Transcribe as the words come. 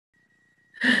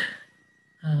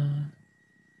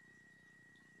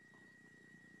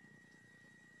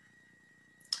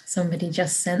Somebody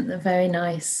just sent a very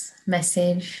nice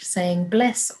message saying,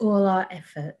 bless all our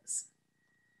efforts.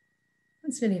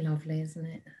 That's really lovely, isn't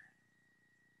it?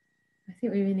 I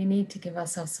think we really need to give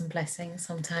ourselves some blessings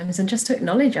sometimes and just to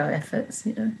acknowledge our efforts,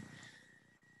 you know,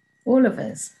 all of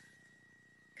us.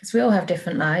 Because we all have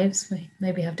different lives. We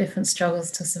maybe have different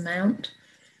struggles to surmount.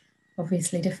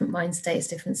 Obviously, different mind states,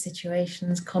 different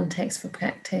situations, context for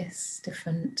practice,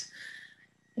 different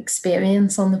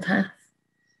experience on the path.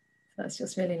 That's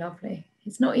just really lovely.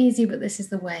 It's not easy, but this is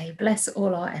the way. Bless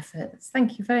all our efforts.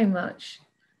 Thank you very much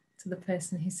to the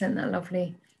person who sent that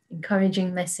lovely,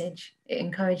 encouraging message. It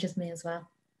encourages me as well.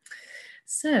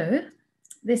 So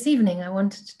this evening, I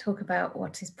wanted to talk about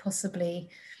what is possibly,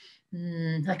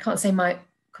 I can't say my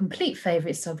complete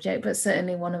favorite subject, but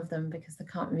certainly one of them, because there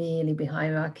can't really be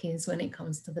hierarchies when it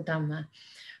comes to the Dhamma.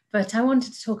 But I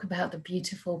wanted to talk about the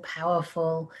beautiful,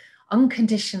 powerful,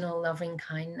 unconditional loving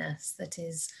kindness that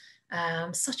is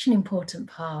such an important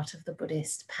part of the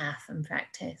Buddhist path and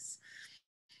practice.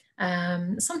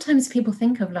 Sometimes people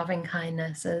think of loving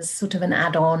kindness as sort of an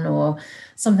add-on or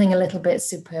something a little bit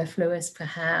superfluous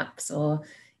perhaps, or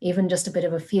even just a bit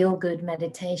of a feel-good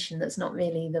meditation that's not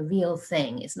really the real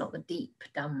thing. It's not the deep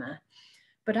Dhamma.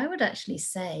 But I would actually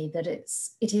say that it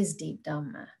is deep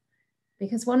Dhamma,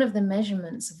 because one of the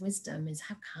measurements of wisdom is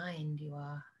how kind you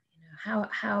are, you know,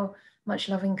 how much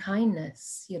loving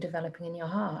kindness you're developing in your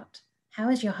heart. How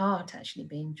is your heart actually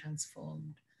being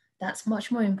transformed? That's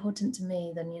much more important to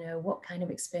me than, you know, what kind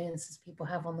of experiences people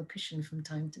have on the cushion from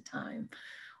time to time,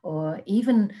 or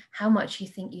even how much you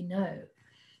think you know.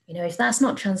 You know, if that's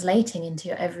not translating into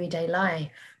your everyday life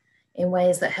in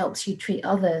ways that helps you treat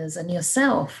others and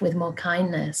yourself with more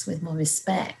kindness, with more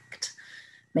respect,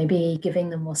 maybe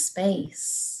giving them more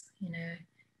space, you know,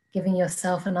 giving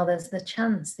yourself and others the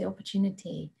chance, the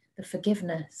opportunity, the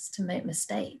forgiveness to make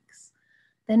mistakes,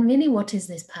 then really what is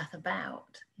this path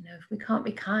about? You know, if we can't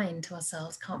be kind to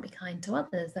ourselves, can't be kind to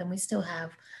others, then we still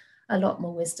have a lot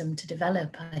more wisdom to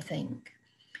develop, I think.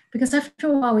 Because after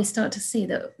a while we start to see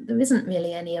that there isn't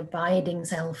really any abiding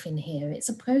self in here. It's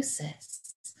a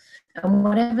process. And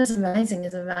whatever's arising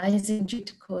is arising due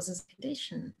to causes and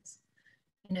conditions.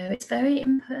 You know, it's very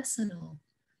impersonal.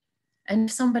 And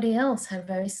if somebody else had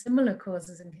very similar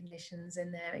causes and conditions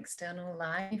in their external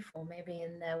life, or maybe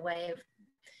in their way of,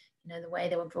 you know, the way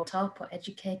they were brought up or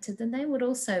educated, then they would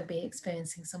also be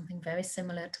experiencing something very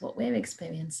similar to what we're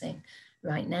experiencing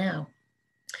right now.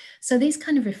 So these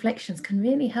kind of reflections can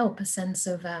really help a sense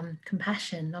of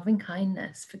compassion, loving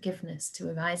kindness, forgiveness to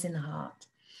arise in the heart.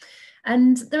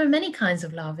 And there are many kinds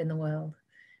of love in the world,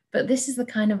 but this is the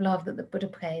kind of love that the Buddha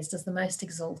praised as the most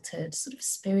exalted, sort of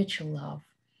spiritual love.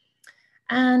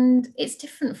 And it's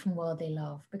different from worldly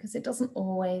love because it doesn't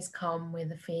always come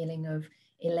with a feeling of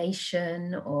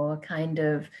elation or kind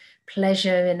of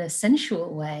pleasure in a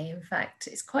sensual way. In fact,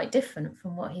 it's quite different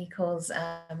from what he calls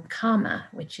karma,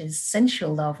 which is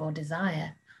sensual love or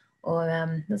desire. Or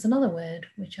there's another word,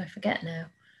 which I forget now,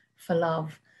 for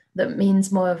love, that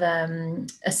means more of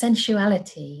a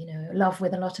sensuality, you know, love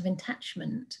with a lot of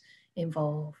attachment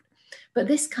involved. But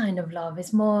this kind of love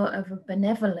is more of a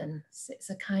benevolence. It's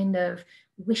a kind of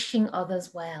wishing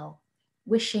others well,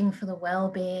 wishing for the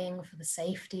well-being, for the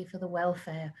safety, for the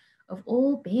welfare of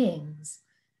all beings,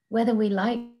 whether we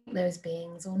like those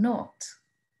beings or not,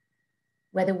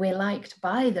 whether we're liked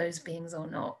by those beings or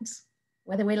not,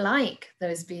 whether we like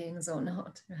those beings or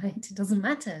not, right? It doesn't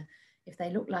matter if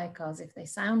they look like us, if they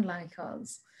sound like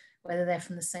us, whether they're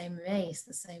from the same race,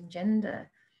 the same gender,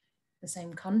 the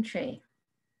same country.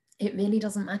 It really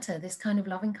doesn't matter. This kind of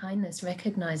loving kindness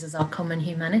recognizes our common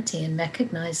humanity and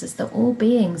recognizes that all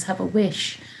beings have a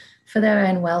wish for their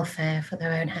own welfare, for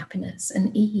their own happiness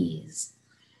and ease.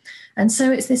 And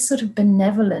so it's this sort of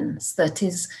benevolence that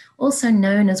is also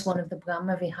known as one of the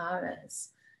Brahma Viharas,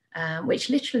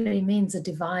 which literally means a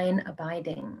divine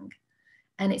abiding.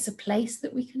 And it's a place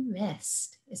that we can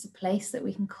rest. It's a place that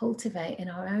we can cultivate in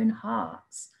our own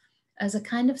hearts as a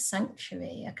kind of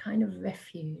sanctuary, a kind of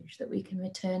refuge that we can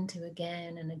return to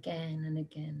again and again and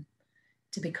again,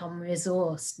 to become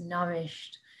resourced,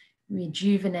 nourished,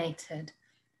 rejuvenated,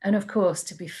 and of course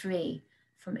to be free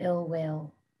from ill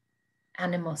will,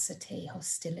 animosity,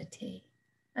 hostility,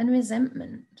 and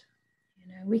resentment.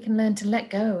 You know, we can learn to let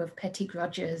go of petty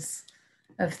grudges,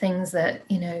 of things that,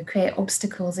 you know, create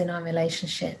obstacles in our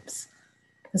relationships.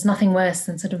 There's nothing worse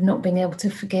than sort of not being able to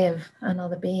forgive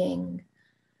another being,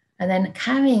 and then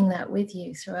carrying that with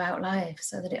you throughout life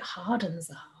so that it hardens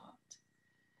the heart.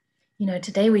 You know,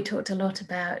 today we talked a lot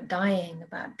about dying,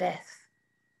 about death.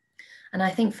 And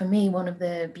I think for me, one of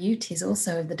the beauties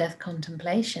also of the death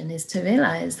contemplation is to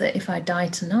realize that if I die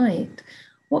tonight,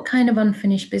 what kind of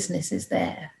unfinished business is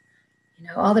there? You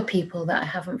know, are the people that I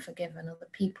haven't forgiven, are the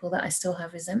people that I still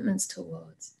have resentments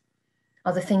towards?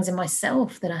 Are the things in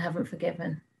myself that I haven't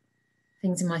forgiven?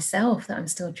 Things in myself that I'm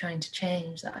still trying to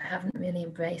change, that I haven't really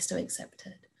embraced or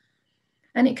accepted?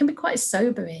 And it can be quite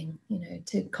sobering, you know,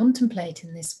 to contemplate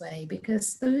in this way,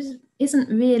 because there isn't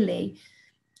really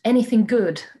anything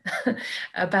good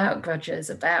about grudges,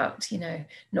 about, you know,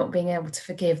 not being able to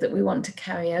forgive, that we want to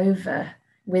carry over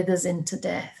with us into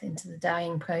death, into the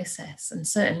dying process, and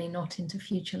certainly not into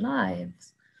future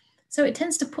lives. So it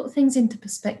tends to put things into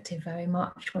perspective very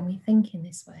much when we think in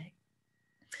this way.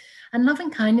 And loving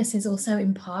kindness is also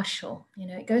impartial. You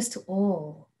know, it goes to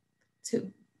all,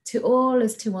 to all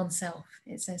as to oneself,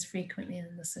 it says frequently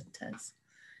in the suttas.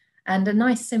 And a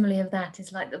nice simile of that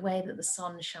is like the way that the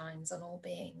sun shines on all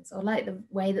beings, or like the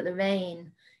way that the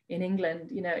rain in England,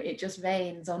 you know, it just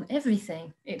rains on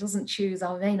everything. It doesn't choose,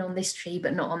 I'll rain on this tree,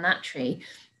 but not on that tree,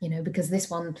 you know, because this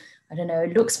one, I don't know,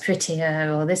 looks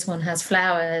prettier, or this one has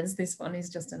flowers, this one is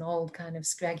just an old kind of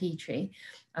scraggy tree.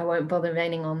 I won't bother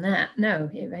raining on that. No,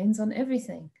 it rains on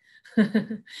everything.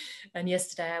 And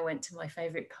yesterday I went to my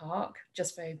favorite park,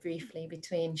 just very briefly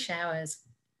between showers.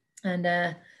 And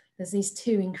there's these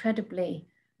two incredibly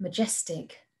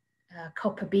majestic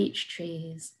copper beech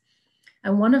trees.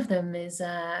 And one of them is,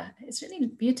 it's really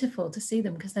beautiful to see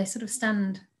them because they sort of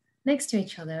stand next to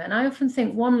each other. And I often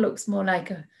think one looks more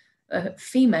like a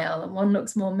female and one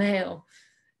looks more male.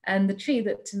 And the tree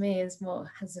that to me is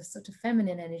more, has a sort of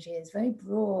feminine energy, is very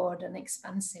broad and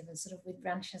expansive and sort of with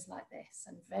branches like this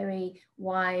and very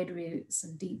wide roots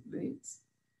and deep roots.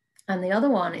 And the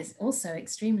other one is also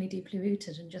extremely deeply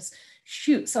rooted and just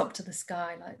shoots up to the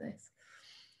sky like this.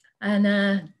 And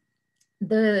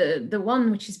the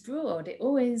one which is broad, it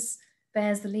always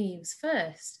bears the leaves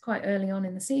first, quite early on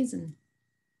in the season.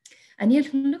 And you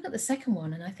can look at the second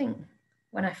one, and I think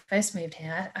when I first moved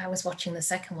here, I was watching the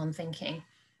second one thinking,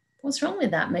 what's wrong with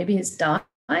that? Maybe it's died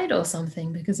or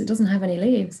something because it doesn't have any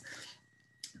leaves.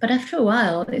 But after a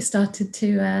while, it started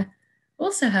to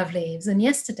also have leaves. And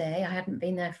yesterday, I hadn't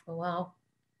been there for a while,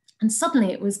 and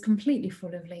suddenly it was completely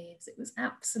full of leaves. It was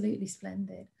absolutely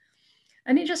splendid.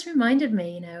 And it just reminded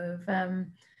me, you know,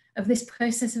 of this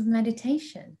process of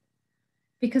meditation,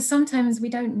 because sometimes we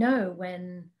don't know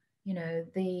when, you know,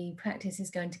 the practice is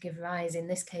going to give rise, in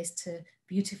this case, to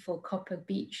beautiful copper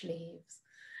beech leaves.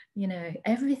 You know,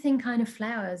 everything kind of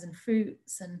flowers and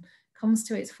fruits and comes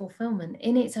to its fulfillment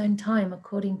in its own time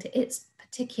according to its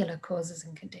particular causes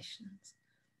and conditions.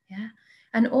 Yeah.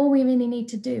 And all we really need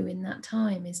to do in that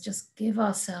time is just give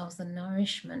ourselves the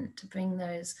nourishment to bring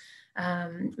those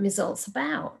results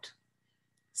about.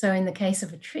 So in the case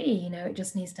of a tree, you know, it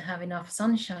just needs to have enough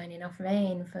sunshine, enough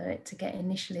rain for it to get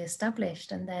initially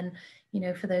established. And then, you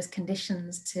know, for those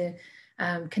conditions to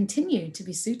continue to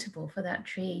be suitable for that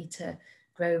tree to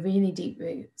grow really deep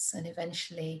roots, and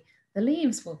eventually the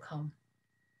leaves will come.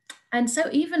 And so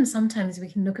even sometimes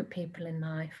we can look at people in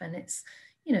life, and it's,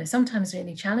 you know, sometimes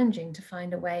really challenging to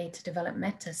find a way to develop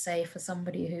metta, say for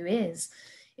somebody who is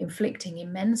inflicting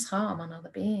immense harm on other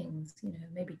beings, you know,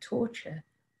 maybe torture,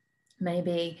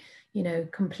 maybe, you know,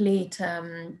 complete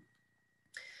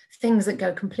things that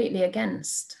go completely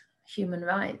against human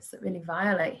rights, that really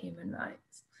violate human rights.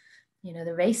 You know,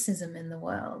 the racism in the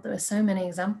world. There are so many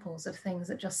examples of things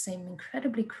that just seem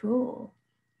incredibly cruel,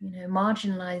 you know,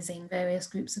 marginalizing various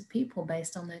groups of people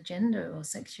based on their gender or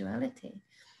sexuality.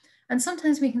 And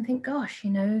sometimes we can think, gosh,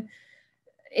 you know,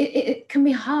 it can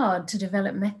be hard to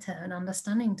develop metta and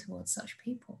understanding towards such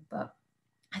people. But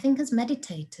I think as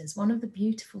meditators, one of the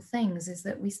beautiful things is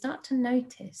that we start to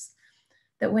notice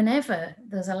that whenever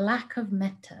there's a lack of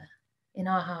metta in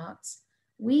our hearts,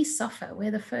 we suffer,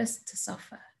 we're the first to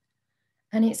suffer.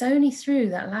 And it's only through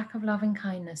that lack of loving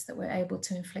kindness that we're able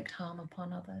to inflict harm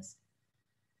upon others.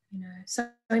 You know, so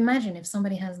imagine if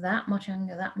somebody has that much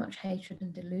anger, that much hatred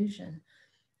and delusion,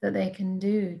 that they can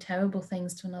do terrible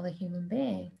things to another human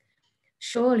being.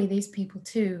 Surely these people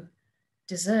too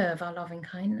deserve our loving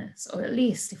kindness, or at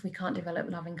least, if we can't develop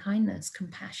loving kindness,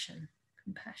 compassion.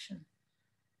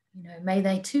 You know, may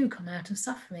they too come out of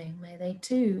suffering. May they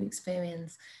too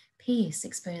experience peace,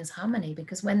 experience harmony,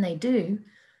 because when they do,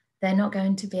 they're actually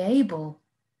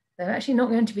not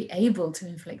going to be able to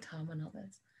inflict harm on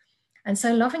others. And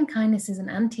so loving kindness is an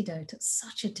antidote at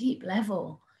such a deep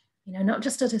level, you know, not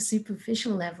just at a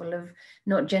superficial level of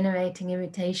not generating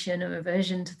irritation or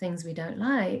aversion to things we don't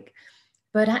like,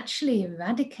 but actually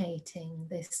eradicating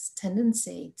this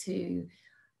tendency to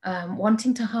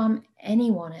wanting to harm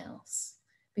anyone else,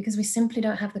 because we simply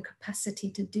don't have the capacity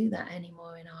to do that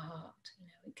anymore in our heart. You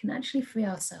know, we can actually free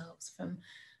ourselves from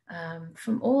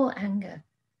all anger.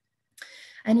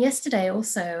 And yesterday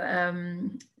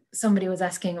also, somebody was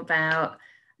asking about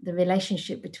the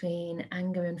relationship between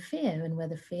anger and fear, and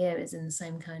whether fear is in the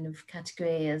same kind of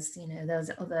category as, you know, those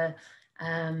other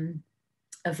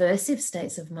aversive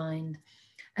states of mind.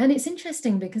 And it's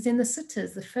interesting because in the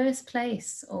suttas, the first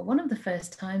place, or one of the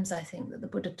first times I think that the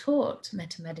Buddha taught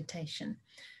metta meditation,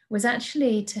 was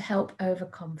actually to help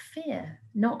overcome fear,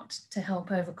 not to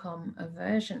help overcome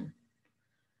aversion.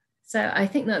 So I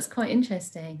think that's quite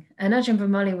interesting. And Ajahn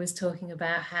Brahmali was talking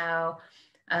about how,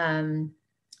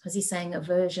 was he saying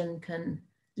aversion can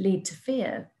lead to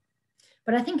fear?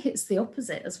 But I think it's the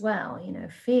opposite as well. You know,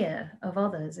 fear of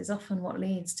others is often what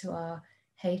leads to our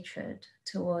hatred,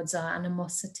 towards our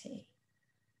animosity.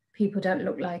 People don't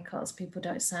look like us, people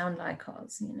don't sound like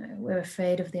us, you know, we're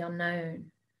afraid of the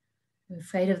unknown. We're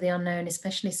afraid of the unknown,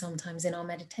 especially sometimes in our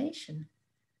meditation.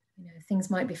 You know, things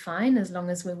might be fine as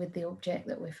long as we're with the object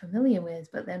that we're familiar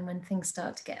with, but then when things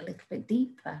start to get a little bit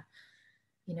deeper,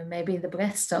 you know, maybe the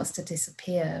breath starts to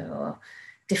disappear, or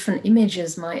different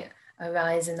images might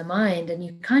arise in the mind, and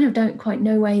you kind of don't quite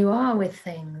know where you are with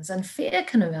things, and fear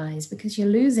can arise because you're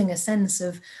losing a sense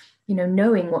of, you know,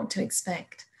 knowing what to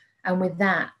expect. And with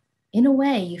that, in a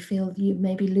way, you feel you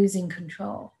may be losing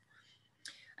control.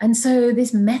 And so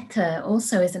this metta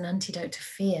also is an antidote to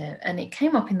fear. And it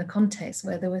came up in the context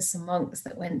where there were some monks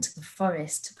that went to the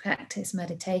forest to practice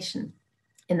meditation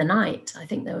in the night. I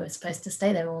think they were supposed to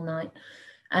stay there all night.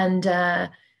 And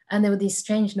there were these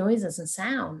strange noises and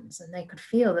sounds, and they could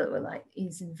feel that were like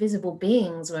these invisible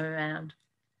beings were around,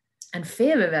 and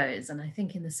fear arose. And I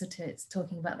think in the sutta it's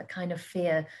talking about the kind of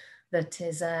fear that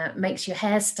is makes your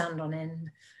hair stand on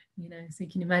end, you know. So you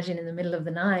can imagine in the middle of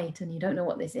the night and you don't know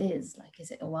what this is. Like,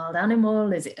 is it a wild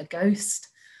animal? Is it a ghost?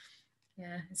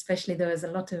 Yeah, especially there was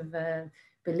a lot of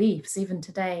beliefs even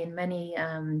today in many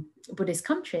Buddhist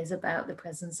countries about the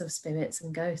presence of spirits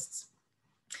and ghosts.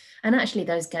 And actually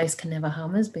those ghosts can never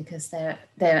harm us because they're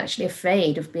actually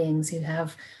afraid of beings who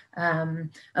have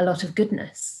a lot of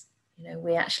goodness. You know,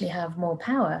 we actually have more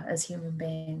power as human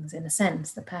beings, in a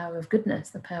sense, the power of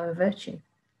goodness, the power of virtue.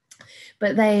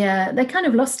 But they kind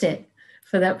of lost it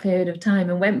for that period of time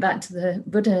and went back to the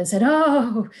Buddha and said,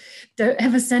 oh, don't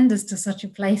ever send us to such a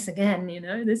place again. You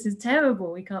know, this is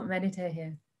terrible. We can't meditate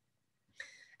here.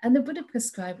 And the Buddha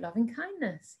prescribed loving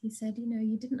kindness. He said, you know,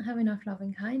 you didn't have enough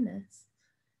loving kindness.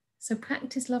 So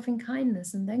practice loving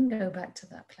kindness and then go back to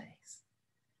that place.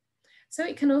 So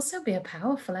it can also be a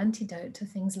powerful antidote to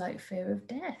things like fear of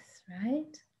death,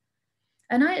 right?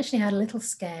 And I actually had a little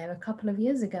scare a couple of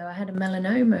years ago. I had a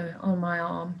melanoma on my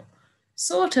arm,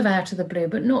 sort of out of the blue,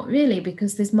 but not really,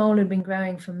 because this mole had been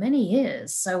growing for many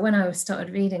years. So when I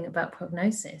started reading about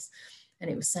prognosis, and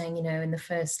it was saying, you know, in the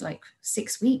first like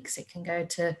 6 weeks, it can go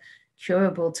to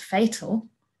curable to fatal,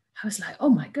 I was like, oh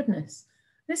my goodness.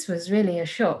 This was really a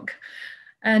shock.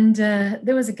 And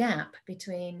there was a gap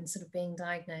between sort of being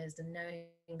diagnosed and knowing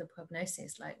the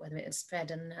prognosis, like whether it had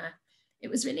spread. And it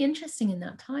was really interesting in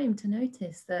that time to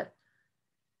notice that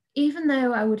even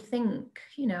though I would think,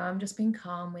 you know, I'm just being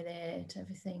calm with it,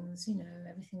 everything's, you know,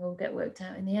 everything will get worked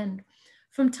out in the end.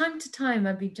 From time to time,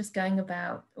 I'd be just going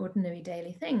about ordinary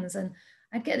daily things, and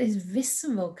I'd get this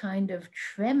visceral kind of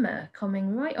tremor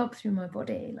coming right up through my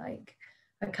body, like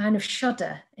a kind of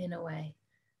shudder in a way,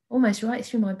 almost right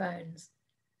through my bones.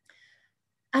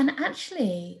 And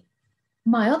actually,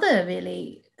 my other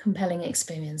really compelling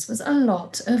experience was a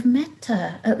lot of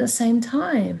metta at the same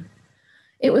time.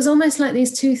 It was almost like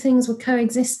these two things were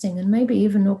coexisting and maybe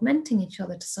even augmenting each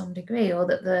other to some degree, or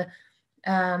that the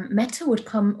metta would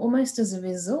come almost as a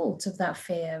result of that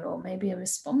fear, or maybe a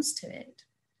response to it.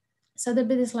 So there'd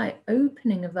be this like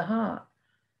opening of the heart.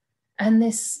 And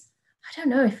this, I don't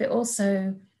know if it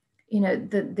also, you know,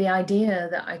 the idea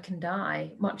that I can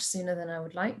die much sooner than I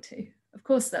would like to. Of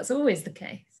course, that's always the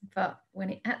case, but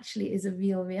when it actually is a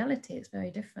real reality, it's very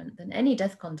different than any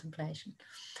death contemplation.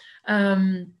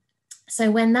 So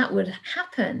when that would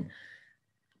happen,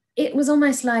 it was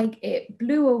almost like it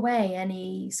blew away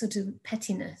any sort of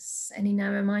pettiness, any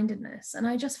narrow-mindedness. And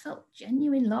I just felt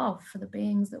genuine love for the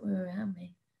beings that were around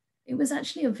me. It was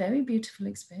actually a very beautiful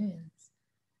experience.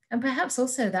 And perhaps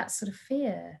also that sort of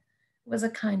fear was a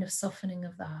kind of softening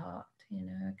of the heart, you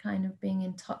know, a kind of being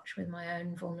in touch with my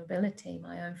own vulnerability,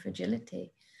 my own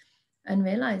fragility, and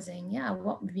realizing, yeah,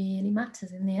 what really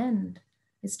matters in the end.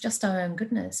 It's just our own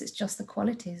goodness. It's just the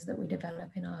qualities that we develop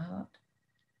in our heart.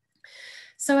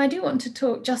 So I do want to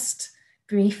talk just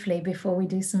briefly before we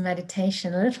do some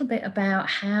meditation, a little bit about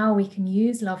how we can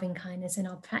use loving kindness in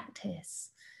our practice.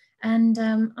 And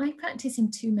I practice in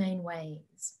two main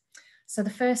ways. So the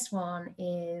first one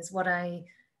is what I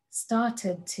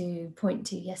started to point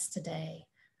to yesterday,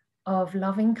 of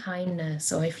loving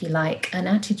kindness, or if you like, an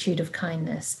attitude of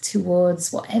kindness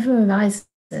towards whatever arises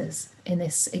in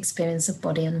this experience of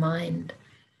body and mind.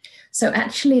 So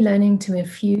actually learning to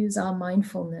infuse our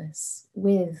mindfulness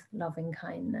with loving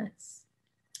kindness.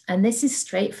 And this is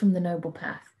straight from the Noble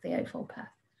Path, the Eightfold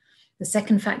Path. The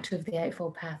second factor of the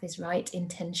Eightfold Path is right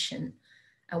intention.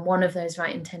 And one of those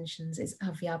right intentions is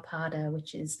avyapada,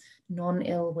 which is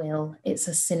non-ill will. It's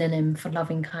a synonym for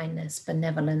loving kindness,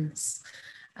 benevolence,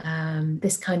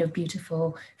 this kind of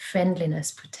beautiful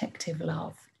friendliness, protective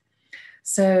love.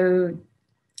 So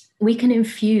we can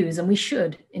infuse, and we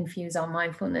should infuse our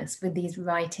mindfulness with these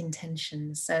right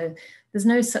intentions. So there's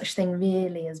no such thing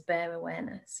really as bare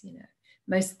awareness. You know,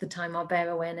 most of the time our bare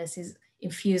awareness is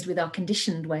infused with our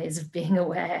conditioned ways of being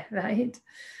aware, right?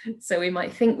 So we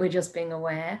might think we're just being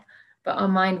aware, but our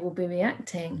mind will be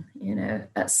reacting, you know,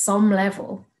 at some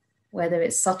level, whether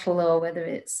it's subtle or whether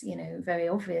it's, you know, very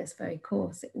obvious, very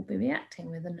coarse, it will be reacting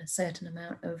with a certain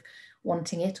amount of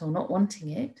wanting it or not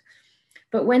wanting it.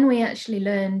 But when we actually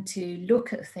learn to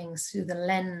look at things through the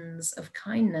lens of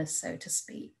kindness, so to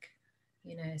speak,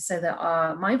 you know, so that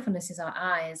our mindfulness is our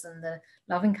eyes and the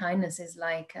loving kindness is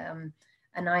like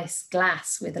a nice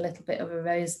glass with a little bit of a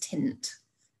rose tint,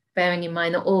 bearing in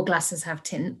mind that all glasses have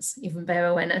tints, even bare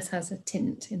awareness has a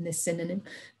tint in this synonym,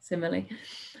 simile.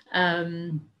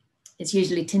 It's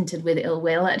usually tinted with ill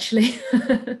will, actually.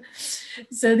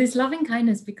 So this loving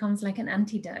kindness becomes like an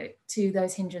antidote to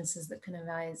those hindrances that can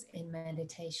arise in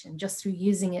meditation, just through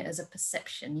using it as a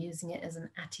perception, using it as an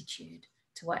attitude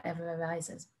to whatever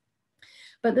arises.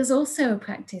 But there's also a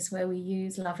practice where we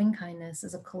use loving kindness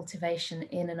as a cultivation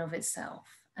in and of itself.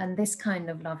 And this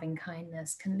kind of loving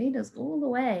kindness can lead us all the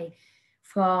way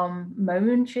from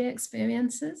momentary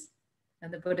experiences.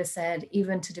 And the Buddha said,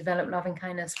 even to develop loving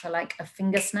kindness for like a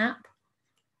finger snap,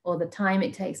 or the time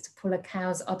it takes to pull a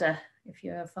cow's udder, if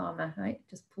you're a farmer, right?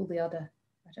 Just pull the udder.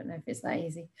 I don't know if it's that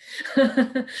easy.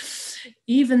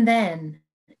 Even then,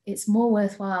 it's more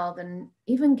worthwhile than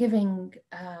even giving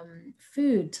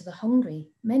food to the hungry,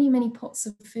 many, many pots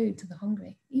of food to the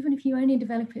hungry, even if you only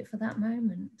develop it for that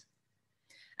moment.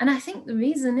 And I think the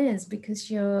reason is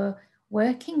because you're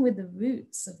working with the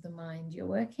roots of the mind. You're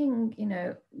working, you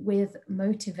know, with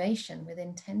motivation, with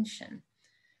intention,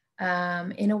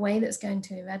 in a way that's going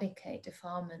to eradicate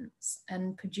defilements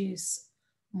and produce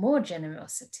more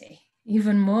generosity,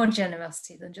 even more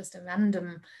generosity than just a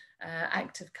random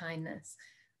act of kindness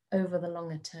over the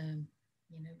longer term,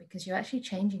 you know, because you're actually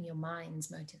changing your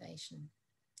mind's motivation.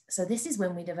 So this is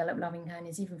when we develop loving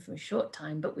kindness, even for a short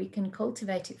time, but we can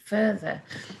cultivate it further,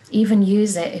 even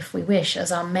use it, if we wish,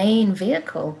 as our main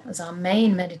vehicle, as our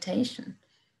main meditation.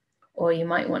 Or you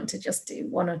might want to just do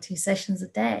 1 or 2 sessions a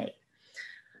day.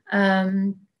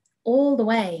 All the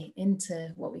way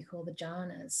into what we call the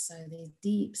jhanas, so these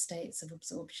deep states of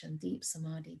absorption, deep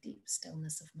samadhi, deep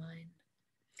stillness of mind.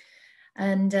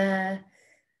 And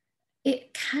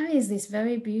it carries this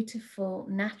very beautiful,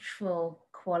 natural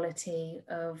quality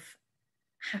of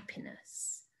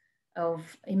happiness,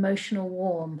 of emotional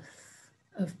warmth,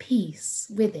 of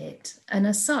peace with it. And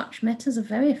as such, metta is a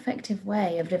very effective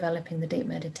way of developing the deep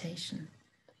meditation.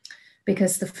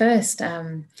 Because the first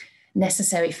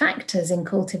necessary factors in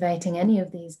cultivating any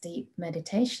of these deep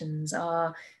meditations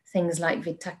are things like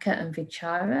vitakka and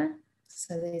vichara.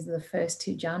 So these are the first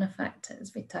 2 jhana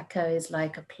factors. Vitakka is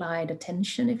like applied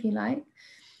attention, if you like,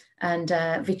 and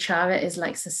vichara is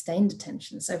like sustained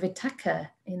attention. So vitakka,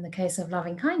 in the case of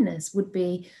loving kindness, would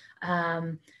be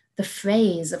the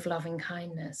phrase of loving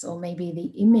kindness, or maybe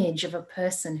the image of a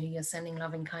person who you're sending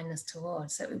loving kindness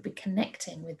towards. So it would be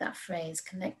connecting with that phrase,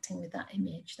 connecting with that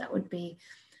image. That would be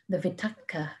the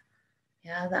vitakka,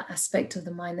 yeah, that aspect of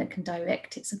the mind that can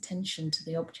direct its attention to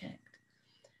the object.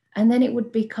 And then it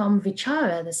would become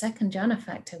vichara, the second jhana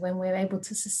factor, when we're able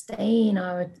to sustain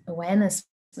our awareness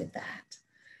with that.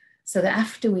 So that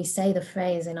after we say the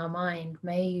phrase in our mind,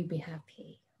 may you be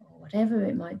happy, or whatever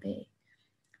it might be,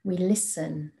 we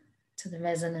listen to the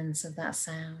resonance of that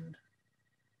sound.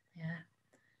 Yeah.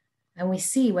 And we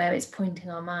see where it's pointing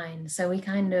our mind. So we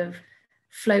kind of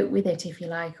float with it, if you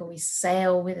like, or we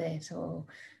sail with it, or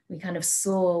we kind of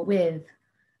soar with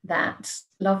that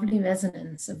lovely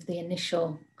resonance of the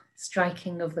initial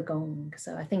striking of the gong.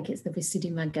 So I think it's the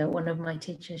Visuddhimagga. One of my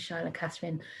teachers, Shaila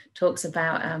Catherine, talks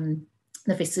about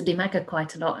the Visuddhimagga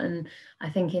quite a lot. And I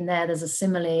think in there's a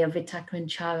simile of vitakka and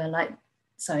chara,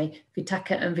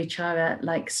 vitakka and vichara,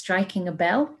 like striking a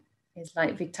bell is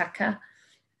like vitakka,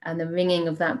 and the ringing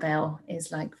of that bell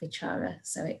is like vichara.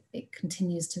 So it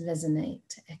continues to resonate,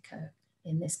 to echo,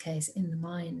 in this case, in the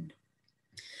mind.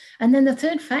 And then the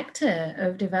third factor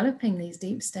of developing these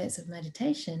deep states of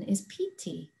meditation is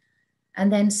piti,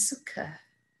 and then sukha.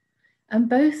 And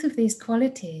both of these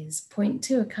qualities point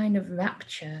to a kind of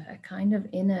rapture, a kind of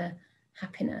inner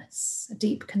happiness, a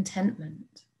deep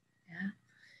contentment. Yeah?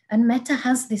 And metta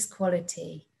has this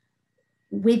quality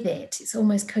with it. It's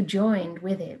almost conjoined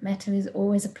with it. Metta is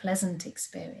always a pleasant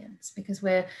experience because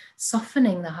we're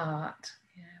softening the heart.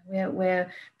 Yeah?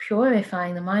 We're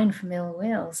purifying the mind from ill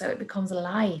will. So it becomes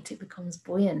light, it becomes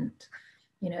buoyant.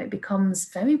 It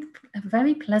becomes a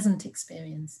very pleasant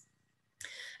experience.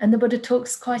 And the Buddha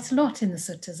talks quite a lot in the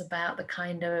suttas about the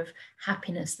kind of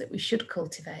happiness that we should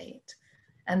cultivate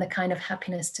and the kind of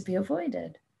happiness to be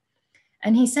avoided.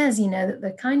 And he says, that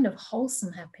the kind of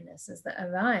wholesome happinesses that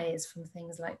arise from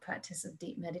things like practice of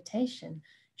deep meditation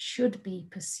should be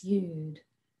pursued.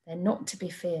 They're not to be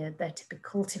feared, they're to be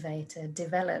cultivated,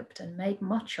 developed, and made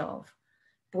much of,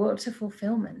 brought to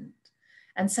fulfillment.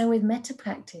 And so with metta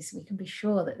practice, we can be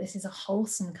sure that this is a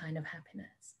wholesome kind of happiness.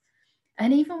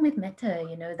 And even with metta,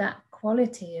 that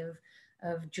quality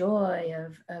of joy,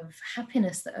 of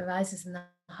happiness that arises in the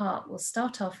heart will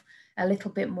start off a little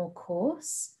bit more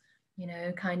coarse,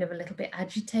 kind of a little bit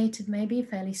agitated, maybe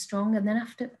fairly strong. And then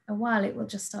after a while, it will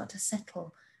just start to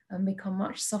settle and become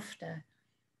much softer.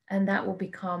 And that will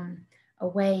become a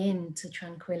way into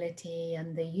tranquility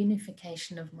and the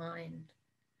unification of mind.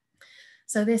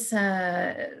 So this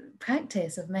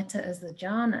practice of metta as the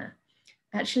jhana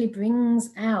actually brings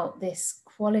out this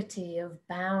quality of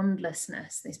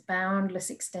boundlessness, this boundless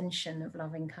extension of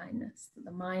loving kindness, that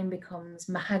the mind becomes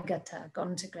mahagata,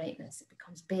 gone to greatness. It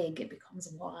becomes big, it becomes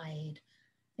wide.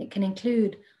 It can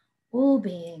include all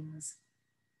beings.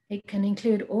 It can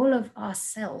include all of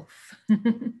ourself.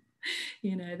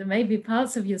 There may be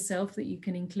parts of yourself that you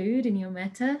can include in your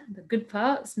metta, the good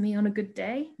parts, me on a good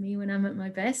day, me when I'm at my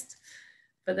best.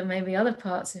 But there may be other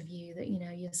parts of you that,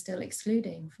 you're still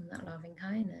excluding from that loving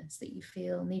kindness that you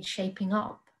feel need shaping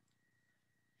up.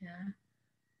 Yeah.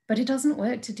 But it doesn't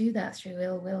work to do that through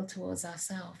ill will towards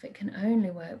ourselves. It can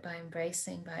only work by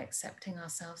embracing, by accepting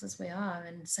ourselves as we are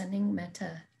and sending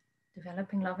metta,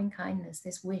 developing loving kindness,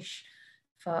 this wish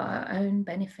for our own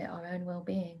benefit, our own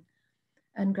well-being.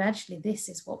 And gradually this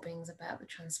is what brings about the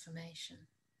transformation.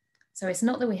 So it's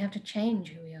not that we have to change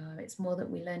who we are, it's more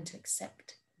that we learn to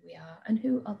accept we are and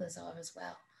who others are as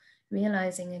well,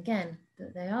 realizing again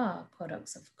that they are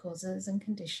products of causes and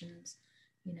conditions,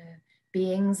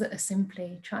 beings that are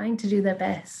simply trying to do their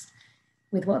best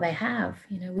with what they have,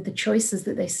 with the choices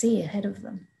that they see ahead of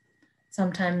them.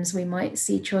 Sometimes we might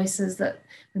see choices that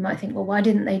we might think, well, why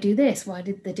didn't they do this? Why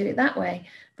did they do it that way?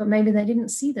 But maybe they didn't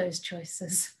see those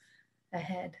choices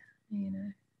ahead.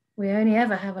 We only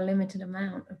ever have a limited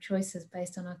amount of choices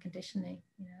based on our conditioning,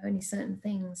 only certain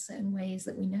things, certain ways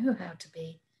that we know how to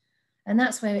be. And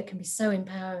that's where it can be so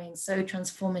empowering, so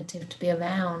transformative to be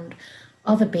around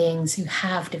other beings who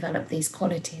have developed these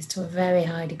qualities to a very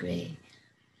high degree.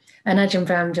 And Ajahn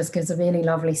Brahm just gives a really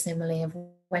lovely simile of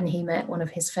when he met one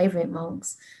of his favorite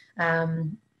monks,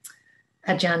 Ajahn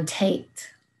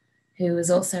Tate, who was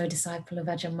also a disciple of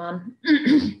Ajahn Mun.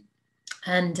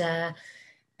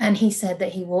 And he said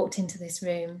that he walked into this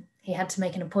room. He had to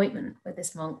make an appointment with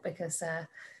this monk because,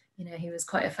 he was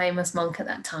quite a famous monk at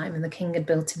that time. And the king had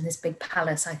built him this big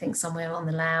palace, I think somewhere on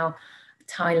the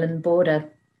Lao-Thailand border.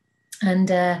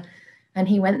 And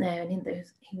he went there and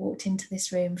he walked into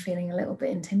this room feeling a little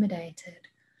bit intimidated,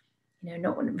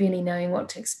 not really knowing what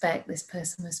to expect. This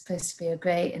person was supposed to be a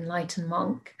great enlightened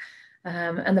monk.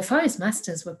 And the forest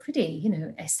masters were pretty,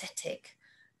 ascetic.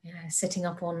 Sitting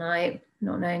up all night,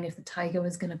 not knowing if the tiger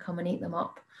was going to come and eat them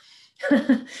up,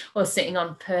 or sitting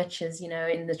on perches,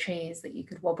 in the trees that you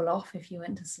could wobble off if you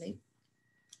went to sleep.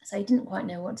 So he didn't quite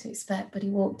know what to expect, but he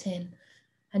walked in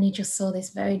and he just saw this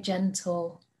very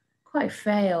gentle, quite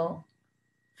frail,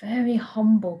 very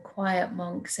humble, quiet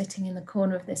monk sitting in the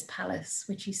corner of this palace,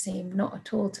 which he seemed not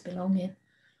at all to belong in.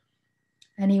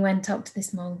 And he went up to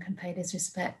this monk and paid his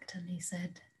respect, and he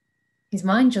said, his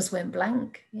mind just went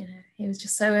blank, He was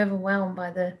just so overwhelmed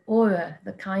by the aura,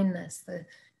 the kindness, the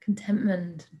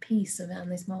contentment and peace around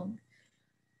this monk.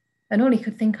 And all he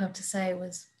could think of to say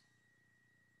was,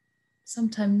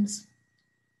 sometimes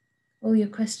all your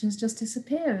questions just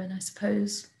disappear, and I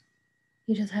suppose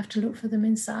you just have to look for them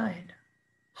inside,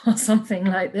 or something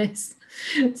like this.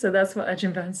 So that's what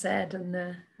Ajahn Brahm said, and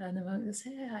the monk would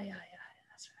say, yeah,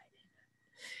 that's right.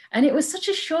 And it was such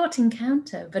a short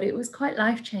encounter, but it was quite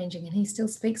life-changing, and he still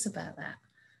speaks about that.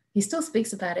 He still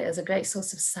speaks about it as a great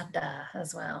source of saddha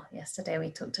as well. Yesterday we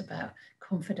talked about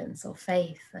confidence or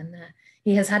faith, and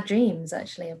he has had dreams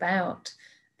actually about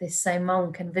this same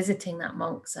monk and visiting that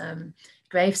monk's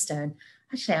gravestone.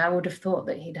 Actually, I would have thought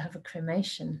that he'd have a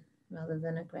cremation rather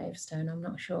than a gravestone, I'm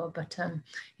not sure, but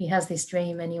he has this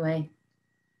dream anyway,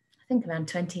 I think around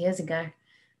 20 years ago,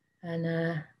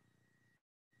 and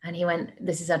he went,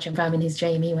 this is Ajahn Brahm in his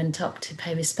dream, he went up to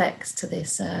pay respects to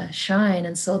this shrine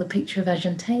and saw the picture of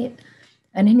Ajahn Tate.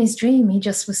 And in his dream, he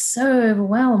just was so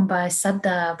overwhelmed by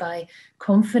saddha, by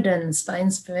confidence, by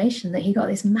inspiration, that he got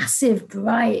this massive,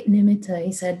 bright nimitta.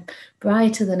 He said,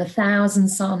 brighter than 1,000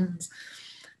 suns.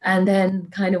 And then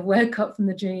kind of woke up from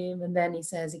the dream. And then he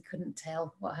says he couldn't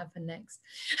tell what happened next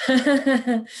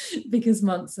because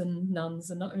monks and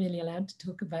nuns are not really allowed to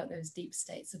talk about those deep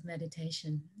states of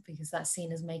meditation because that's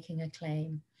seen as making a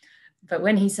claim. But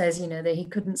when he says, you know, that he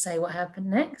couldn't say what happened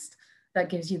next, that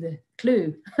gives you the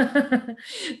clue that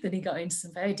he got into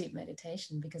some very deep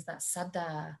meditation, because that's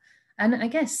saddha. And I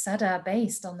guess saddha,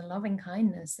 based on the loving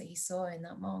kindness that he saw in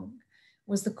that monk,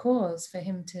 was the cause for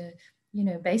him to, you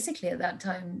know, basically at that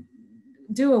time,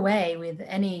 do away with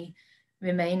any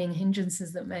remaining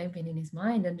hindrances that may have been in his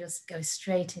mind and just go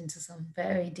straight into some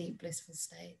very deep blissful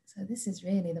state. So this is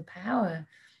really the power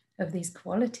of these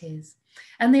qualities.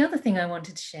 And the other thing I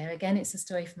wanted to share, again, it's a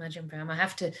story from Ajahn Brahm. I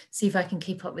have to see if I can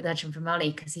keep up with Ajahn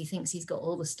Brahmali because he thinks he's got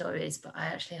all the stories, but I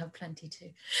actually have plenty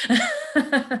too.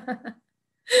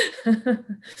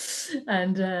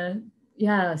 And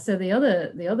yeah, so the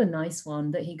other nice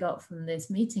one that he got from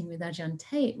this meeting with Ajahn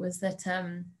Tate was that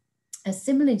as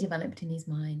similarly developed in his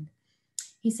mind,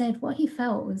 he said what he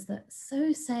felt was that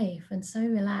so safe and so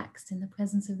relaxed in the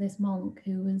presence of this monk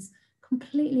who was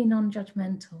completely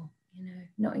non-judgmental, you know,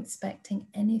 not expecting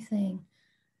anything,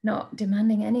 not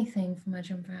demanding anything from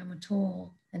Ajahn Brahm at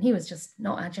all. And he was just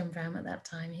not Ajahn Brahm at that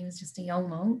time. He was just a young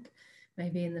monk,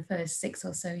 maybe in the first 6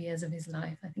 or so years of his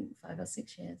life, I think 5 or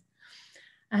 6 years.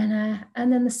 And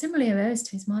then the simile arose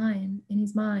to in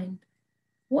his mind,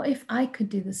 what if I could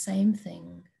do the same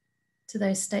thing to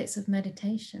those states of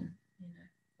meditation, you know,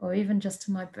 or even just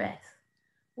to my breath?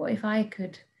 What if I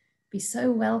could be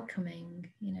so welcoming,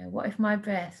 you know, what if my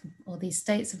breath or these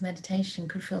states of meditation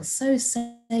could feel so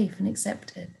safe and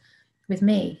accepted with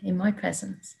me in my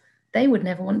presence? They would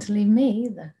never want to leave me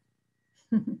either.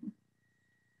 And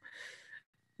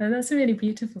that's a really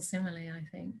beautiful simile, I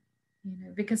think, you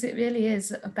know, because it really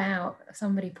is about,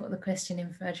 somebody put the question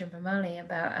in for Ajahn Brahmali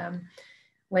about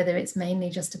whether it's mainly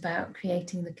just about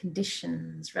creating the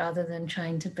conditions rather than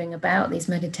trying to bring about these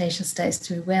meditation states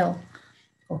through will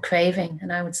or craving.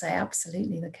 And I would say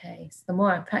absolutely the case. The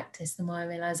more I practice, the more I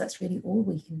realize that's really all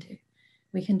we can do.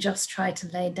 We can just try to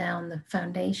lay down the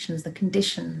foundations, the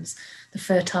conditions, the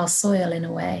fertile soil in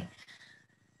a way.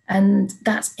 And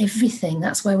that's everything.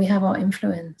 That's where we have our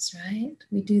influence, right?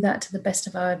 We do that to the best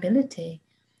of our ability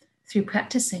through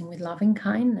practicing with loving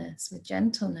kindness, with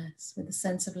gentleness, with a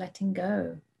sense of letting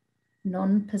go,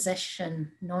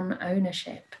 non-possession,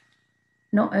 non-ownership,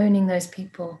 not owning those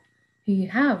people who you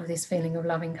have this feeling of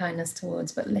loving kindness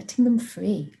towards, but letting them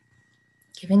free,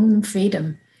 giving them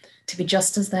freedom to be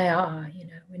just as they are. You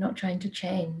know, we're not trying to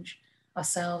change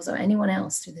ourselves or anyone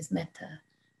else through this metta.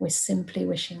 We're simply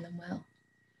wishing them well.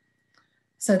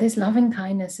 So this loving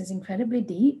kindness is incredibly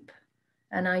deep,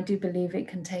 and I do believe it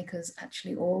can take us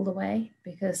actually all the way,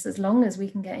 because as long as we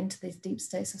can get into these deep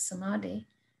states of samadhi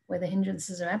where the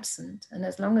hindrances are absent, and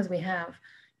as long as we have,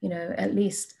 you know, at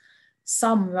least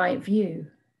some right view,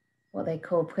 what they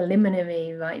call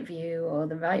preliminary right view, or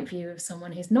the right view of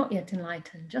someone who's not yet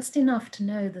enlightened, just enough to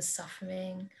know the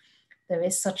suffering, there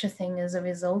is such a thing as a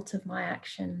result of my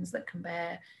actions that can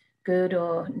bear good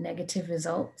or negative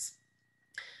results.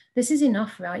 This is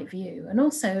enough right view, and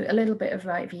also a little bit of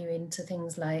right view into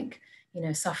things like, you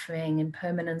know, suffering,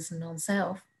 impermanence, and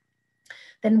non-self.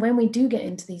 Then when we do get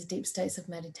into these deep states of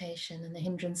meditation and the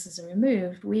hindrances are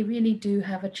removed, we really do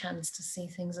have a chance to see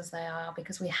things as they are,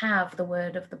 because we have the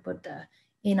word of the Buddha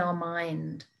in our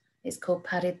mind. It's called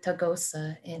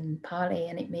parittagosa in Pali,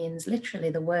 and it means literally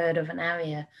the word of an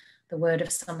Arya, the word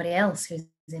of somebody else who's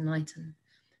enlightened.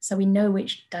 So we know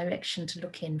which direction to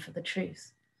look in for the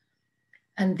truth.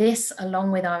 And this,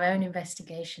 along with our own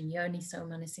investigation, yoniso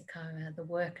manasikara, the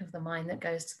work of the mind that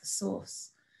goes to the source,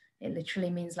 it literally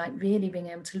means like really being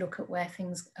able to look at where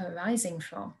things are arising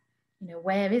from. You know,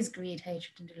 where is greed,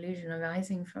 hatred, and delusion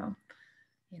arising from?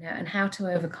 You know, and how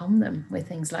to overcome them with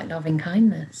things like loving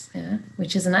kindness, yeah,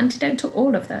 which is an antidote to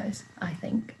all of those, I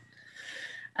think.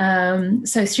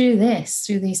 So through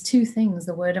these two things,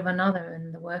 the word of another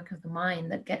and the work of the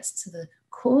mind that gets to the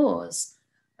cause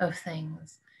of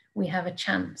things, we have a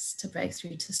chance to break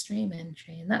through to stream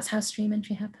entry. And that's how stream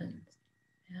entry happens.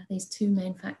 Yeah, these two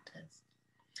main factors.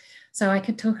 So I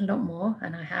could talk a lot more,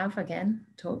 and I have, again,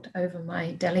 talked over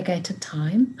my delegated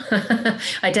time.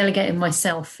 I delegated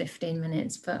myself 15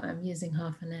 minutes, but I'm using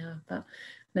half an hour. But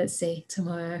Let's see,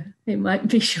 tomorrow it might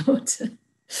be shorter.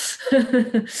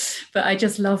 But I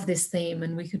just love this theme,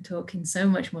 and we could talk in so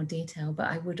much more detail, but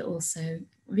I would also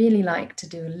really like to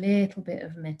do a little bit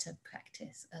of metta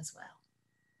practice as well.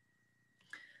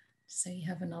 So you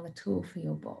have another tool for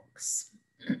your box.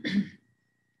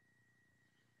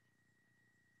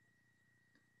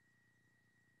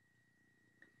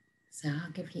 So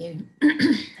I'll give you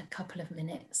a couple of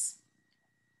minutes,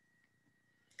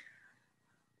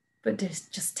 but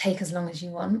just take as long as you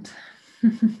want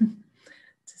to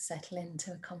settle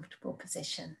into a comfortable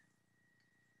position.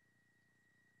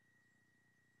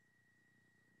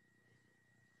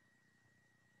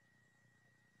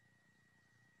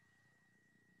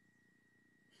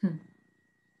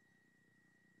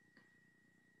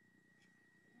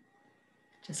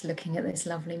 Just looking at this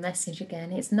lovely message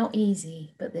again. It's not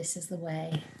easy, but this is the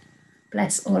way.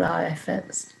 Bless all our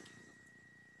efforts.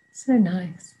 So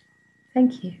nice.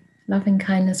 Thank you. Loving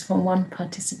kindness from one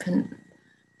participant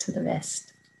to the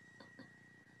rest.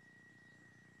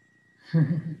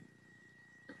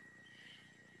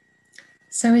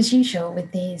 So as usual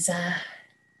with these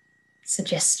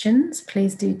suggestions,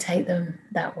 please do take them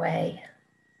that way.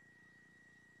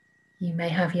 You may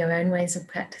have your own ways of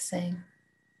practicing.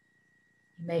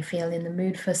 You may feel in the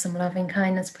mood for some loving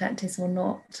kindness practice or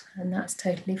not, and that's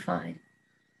totally fine.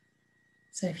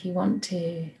 So if you want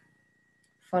to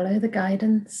follow the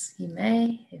guidance, you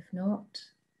may. If not,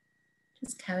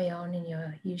 just carry on in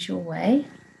your usual way.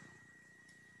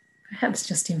 Perhaps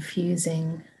just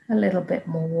infusing a little bit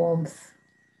more warmth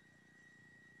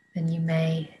than you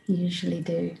may usually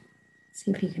do. See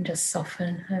if you can just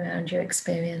soften around your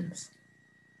experience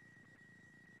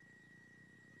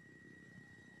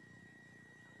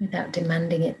without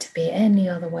demanding it to be any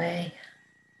other way.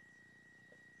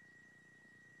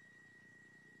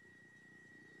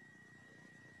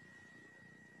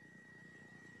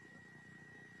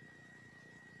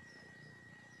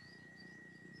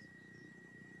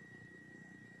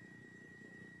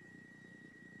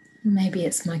 Maybe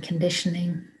it's my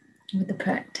conditioning with the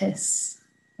practice,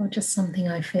 or just something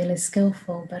I feel is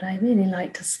skillful, but I really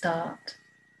like to start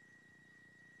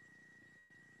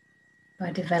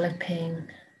by developing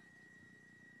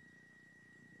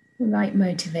the right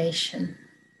motivation.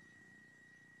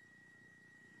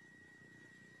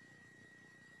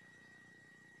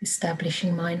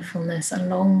 Establishing mindfulness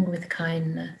along with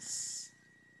kindness.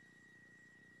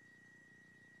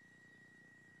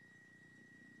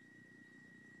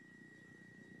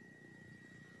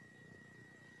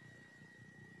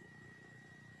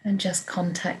 And just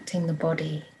contacting the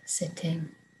body, sitting,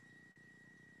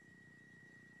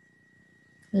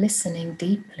 listening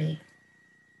deeply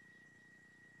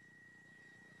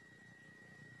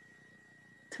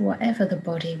to whatever the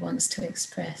body wants to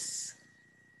express,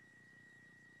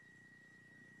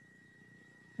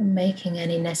 and making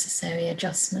any necessary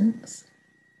adjustments.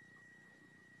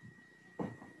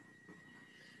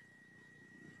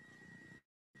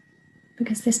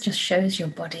 Because this just shows your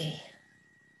body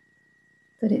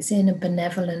that it's in a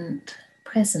benevolent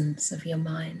presence of your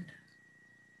mind.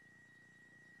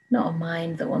 Not a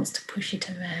mind that wants to push it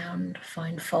around,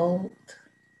 find fault,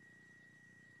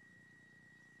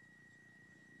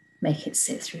 make it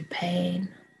sit through pain.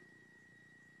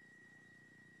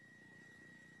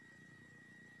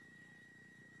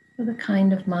 But the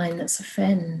kind of mind that's a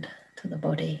friend to the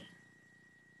body,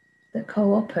 that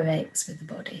cooperates with the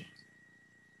body.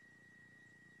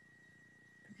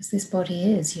 Because this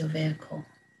body is your vehicle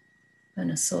and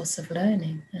a source of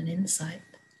learning and insight.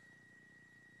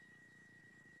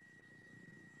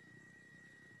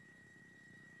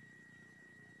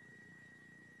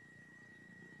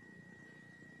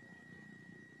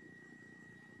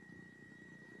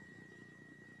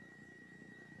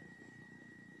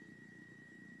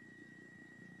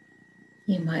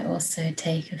 You might also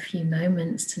take a few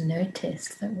moments to notice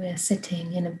that we're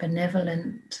sitting in a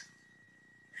benevolent,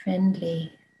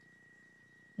 friendly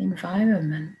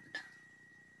environment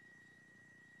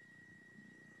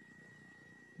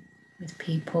with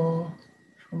people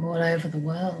from all over the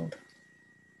world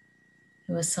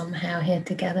who are somehow here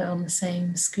together on the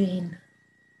same screen,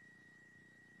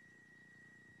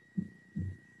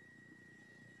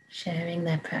 sharing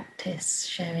their practice,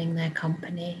 sharing their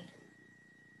company,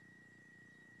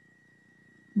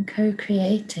 and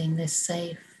co-creating this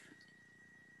safe,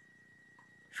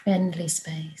 friendly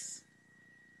space.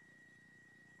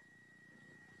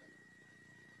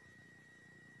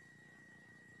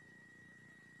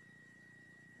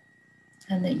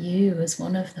 And that you, as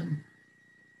one of them,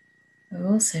 are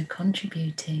also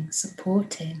contributing,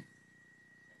 supporting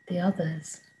the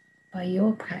others by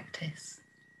your practice.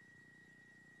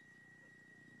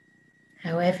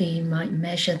 However you might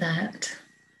measure that.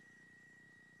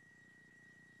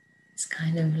 It's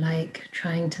kind of like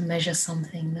trying to measure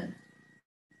something that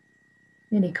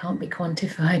really can't be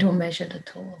quantified or measured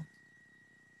at all.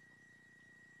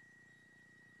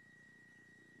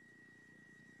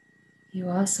 You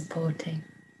are supporting.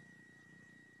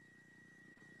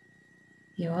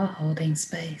 You are holding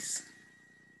space.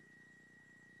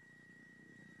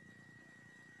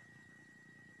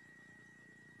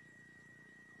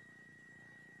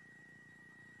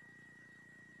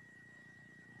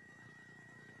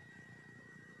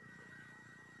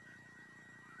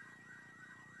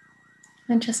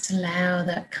 And just allow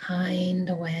that kind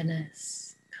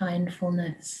awareness,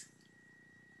 kindfulness,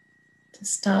 to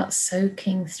start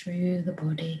soaking through the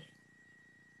body.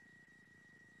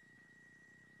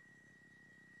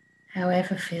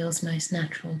 However feels most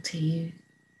natural to you.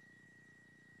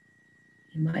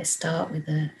 You might start with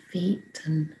the feet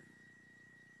and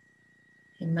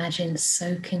imagine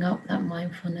soaking up that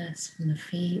mindfulness from the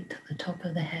feet to the top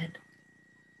of the head,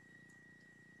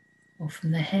 or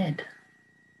from the head,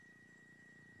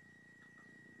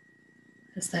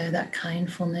 as though that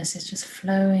kindfulness is just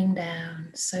flowing down,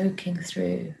 soaking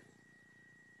through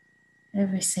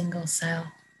every single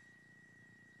cell.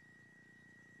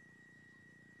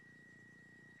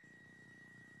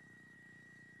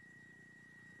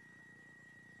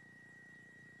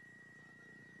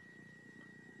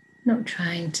 Not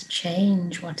trying to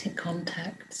change what it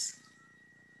contacts,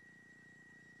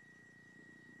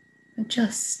 but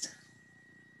just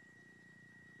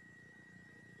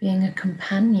being a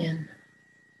companion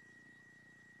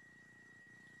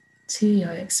to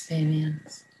your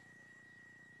experience.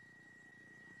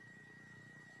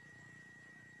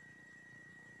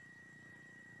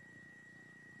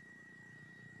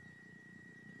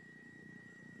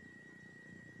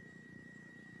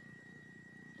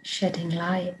 Shedding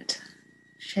light,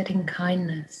 shedding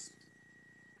kindness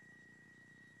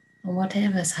on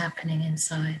whatever's happening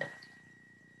inside.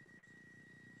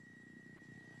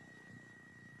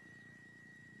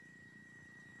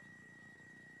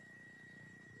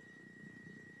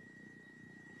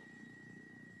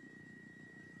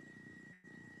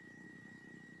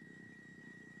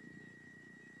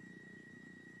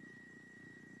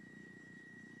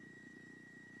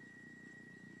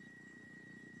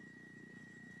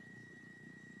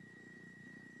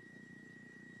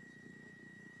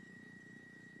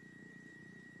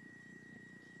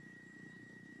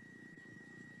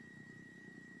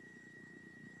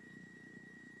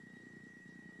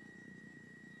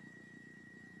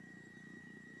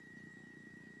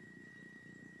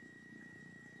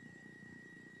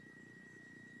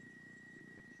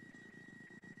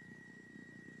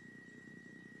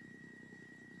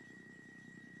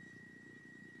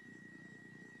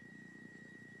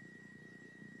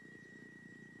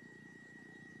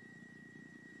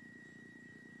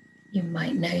 You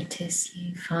might notice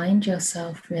you find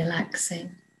yourself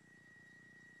relaxing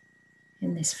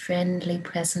in this friendly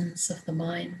presence of the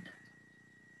mind.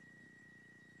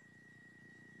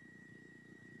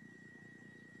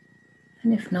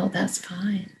 And if not, that's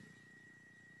fine.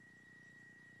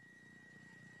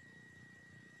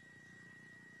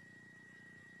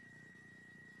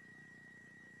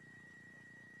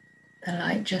 The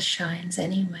light just shines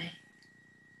anyway.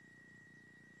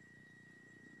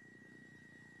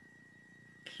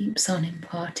 Keeps on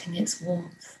imparting its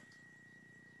warmth.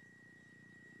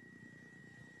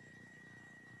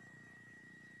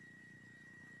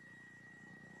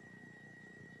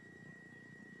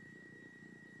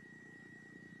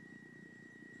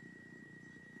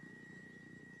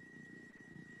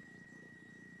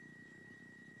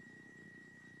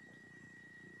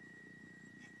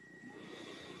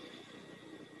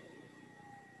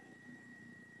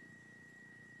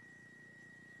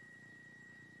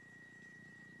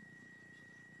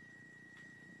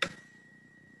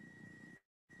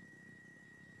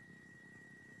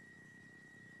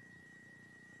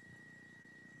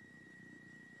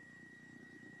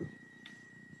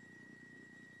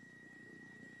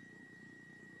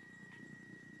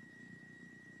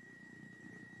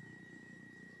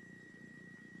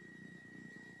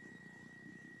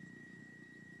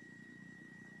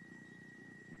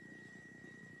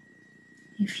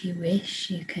 If you wish,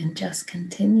 you can just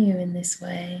continue in this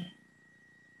way,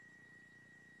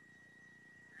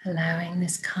 allowing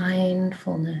this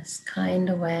kindfulness, kind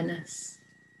awareness,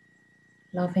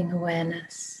 loving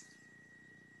awareness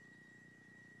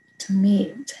to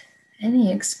meet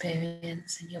any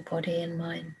experience in your body and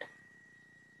mind.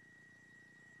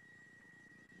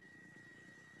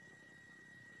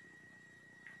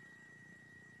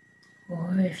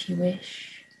 Or if you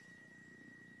wish,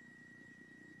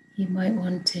 you might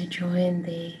want to join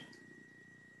the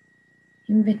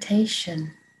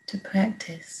invitation to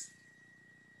practice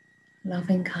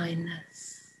loving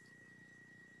kindness.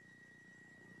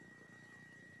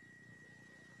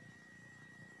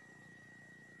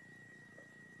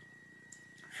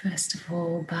 First of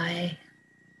all, by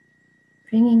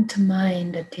bringing to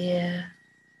mind a dear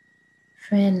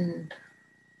friend,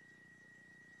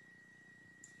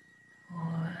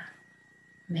 or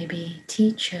maybe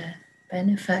teacher,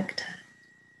 benefactor.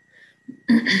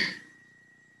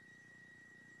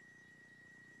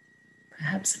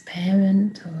 Perhaps a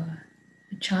parent or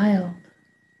a child,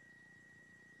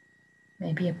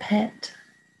 maybe a pet,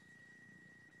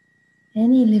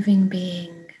 any living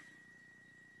being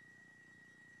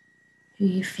who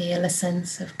you feel a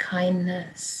sense of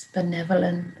kindness,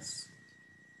 benevolence,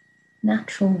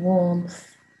 natural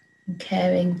warmth and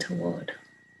caring toward.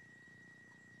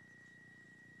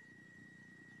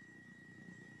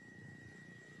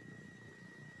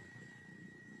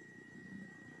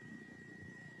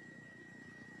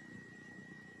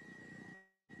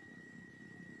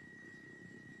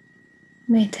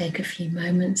 It may take a few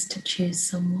moments to choose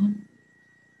someone.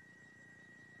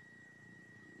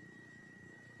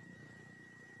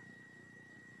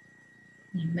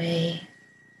 You may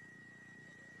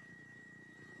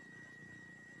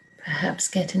perhaps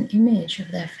get an image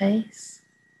of their face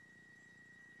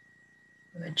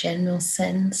or a general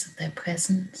sense of their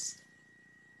presence.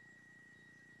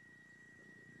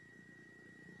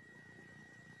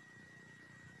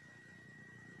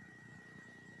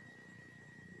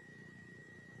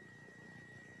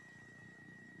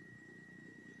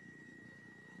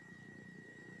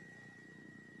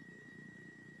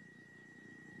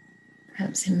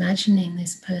 Perhaps imagining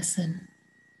this person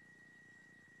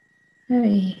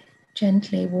very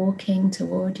gently walking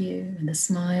toward you with a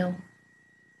smile.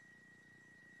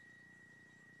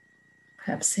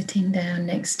 Perhaps sitting down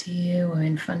next to you or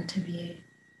in front of you.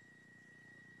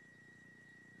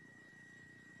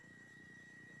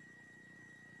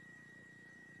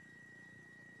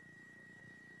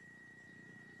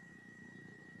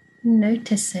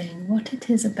 Noticing what it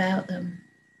is about them.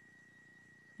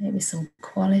 Maybe some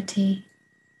quality,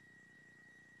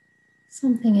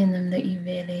 something in them that you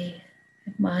really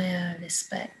admire,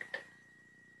 respect.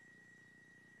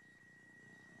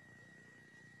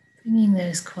 Bringing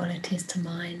those qualities to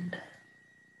mind.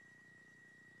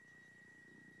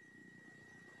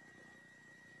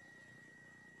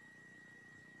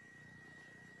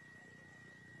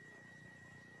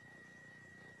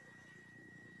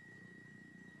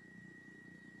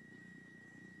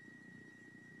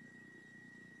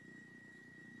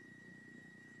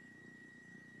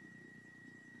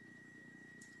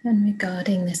 And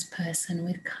regarding this person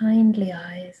with kindly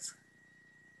eyes,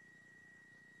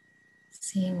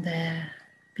 seeing their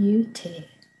beauty,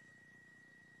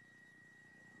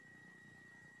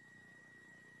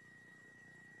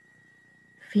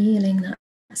 feeling that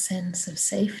sense of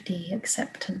safety,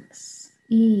 acceptance,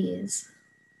 ease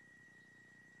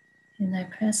in their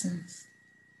presence.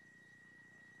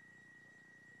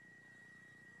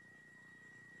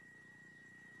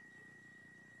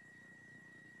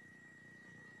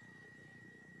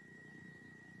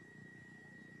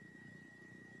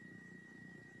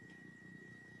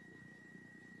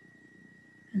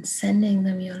 And sending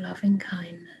them your loving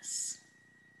kindness.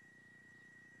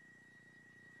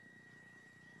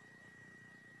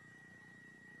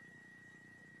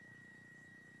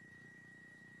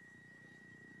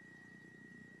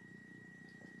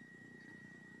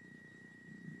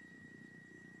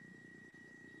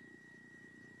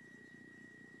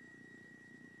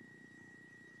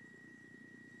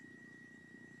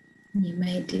 You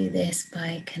may do this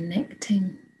by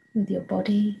connecting with your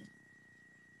body,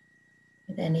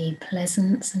 with any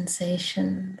pleasant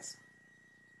sensations,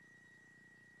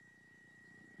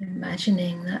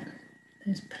 imagining that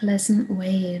those pleasant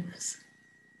waves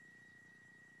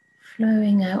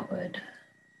flowing outward,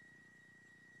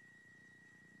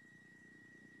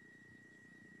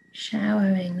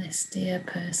 showering this dear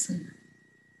person.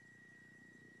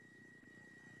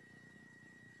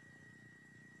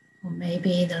 Or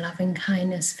maybe the loving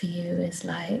kindness for you is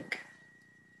like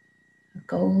a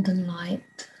golden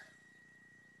light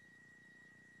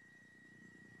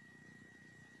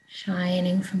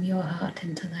shining from your heart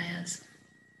into theirs.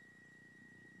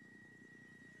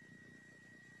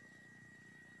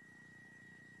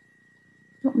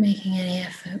 Not making any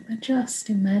effort, but just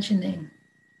imagining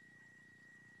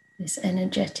this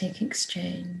energetic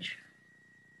exchange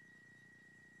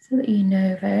so that you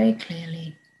know very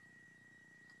clearly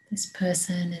this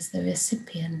person is the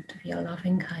recipient of your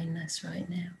loving kindness right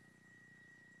now.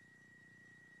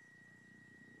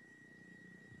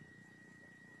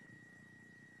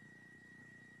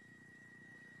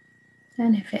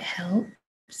 And if it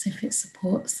helps, if it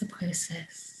supports the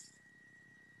process,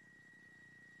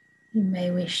 you may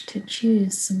wish to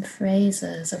choose some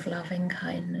phrases of loving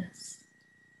kindness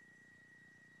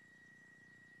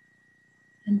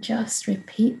and just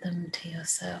repeat them to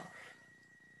yourself,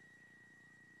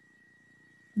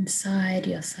 inside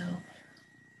yourself,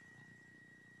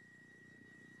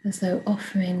 as though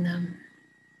offering them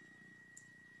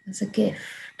as a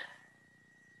gift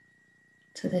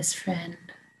to this friend.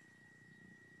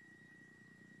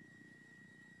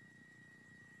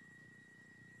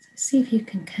 So see if you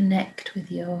can connect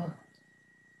with your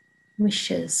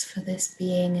wishes for this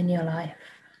being in your life,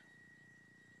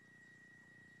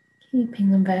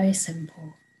 keeping them very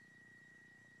simple.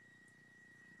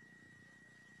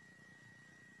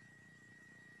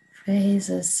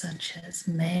 Phrases such as,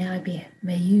 may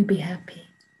you be happy.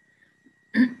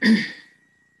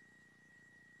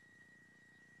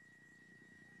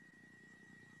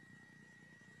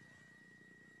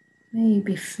 May you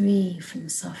be free from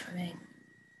suffering.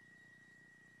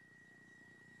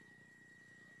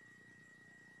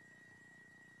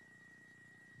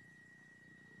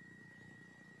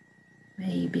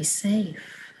 May you be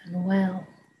safe and well.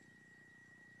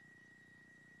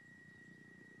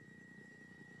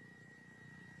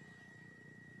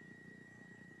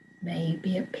 May you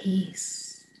be at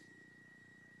peace.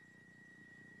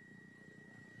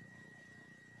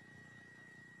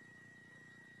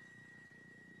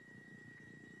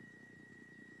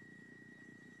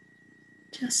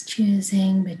 Just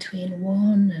choosing between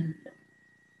 1 and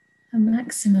a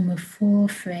maximum of 4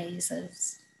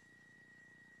 phrases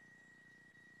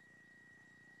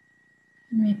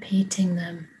and repeating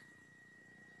them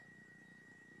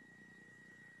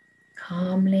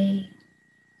calmly,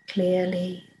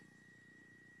 clearly,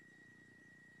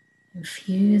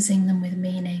 infusing them with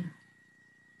meaning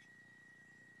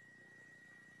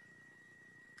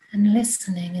and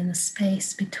listening in the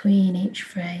space between each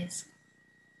phrase.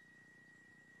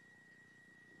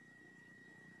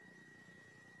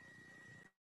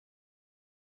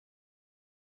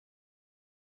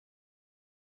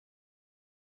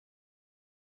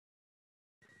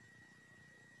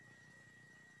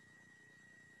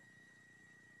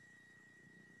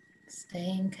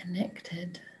 Staying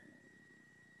connected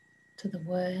to the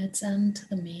words and to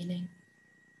the meaning.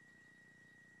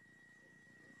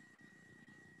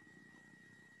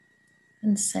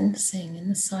 And sensing in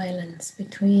the silence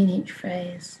between each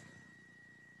phrase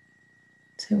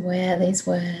to where these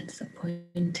words are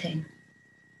pointing.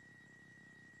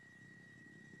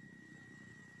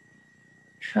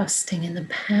 Trusting in the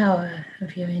power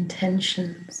of your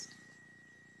intentions.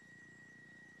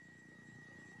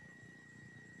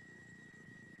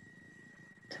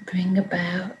 To bring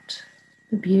about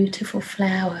the beautiful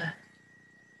flower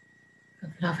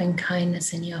of loving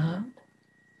kindness in your heart.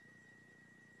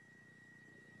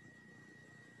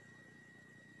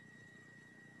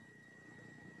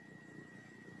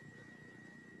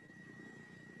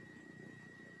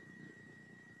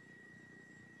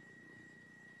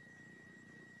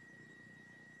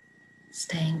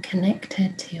 Staying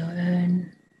connected to your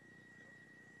own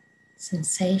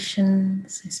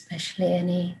sensations, especially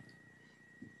any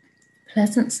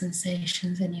pleasant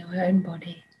sensations in your own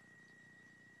body.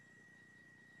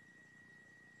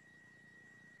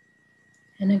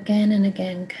 And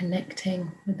again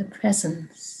connecting with the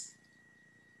presence,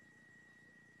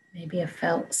 maybe a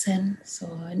felt sense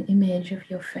or an image of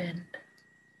your friend.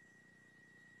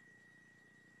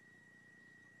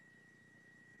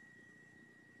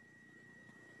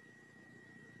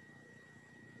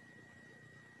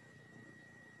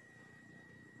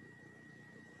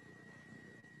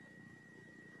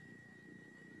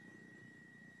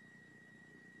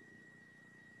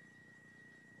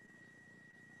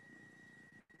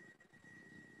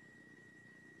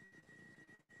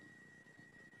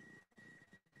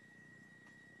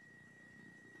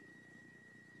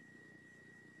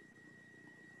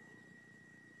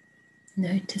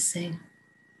 Noticing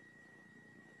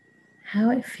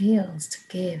how it feels to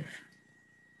give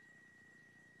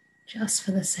just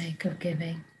for the sake of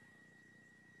giving,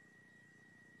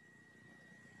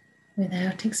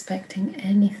 without expecting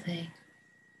anything,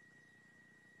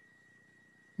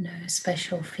 no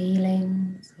special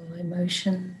feelings or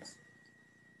emotions,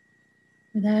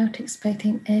 without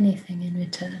expecting anything in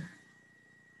return.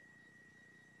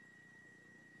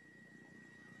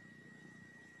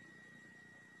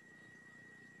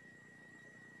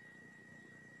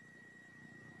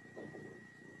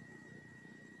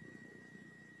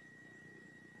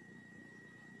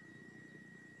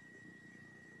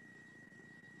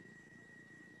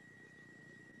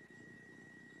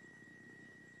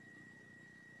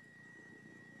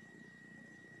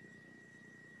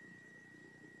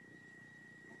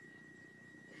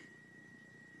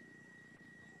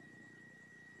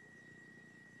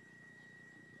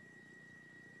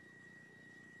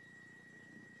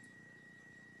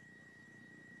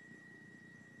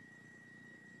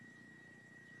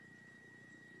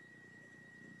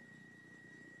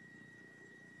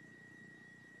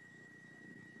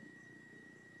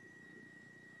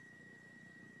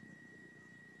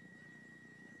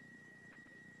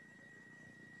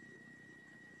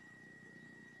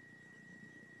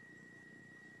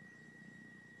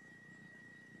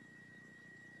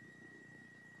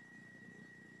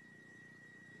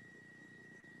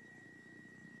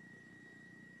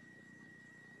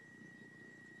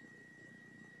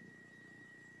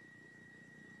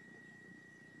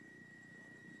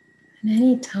 And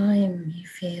any time you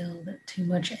feel that too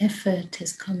much effort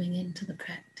is coming into the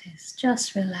practice,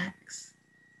 just relax.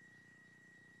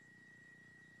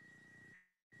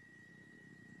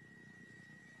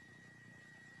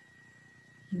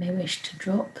 You may wish to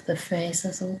drop the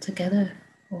phrases altogether,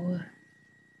 or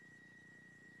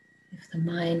if the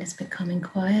mind is becoming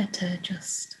quieter,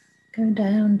 just go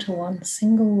down to one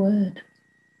single word.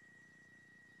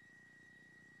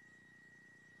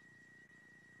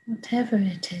 Whatever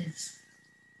it is,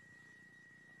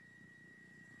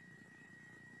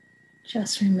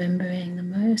 just remembering the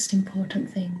most important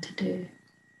thing to do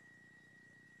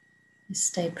is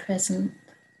stay present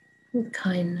with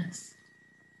kindness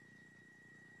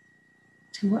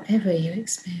to whatever you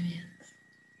experience.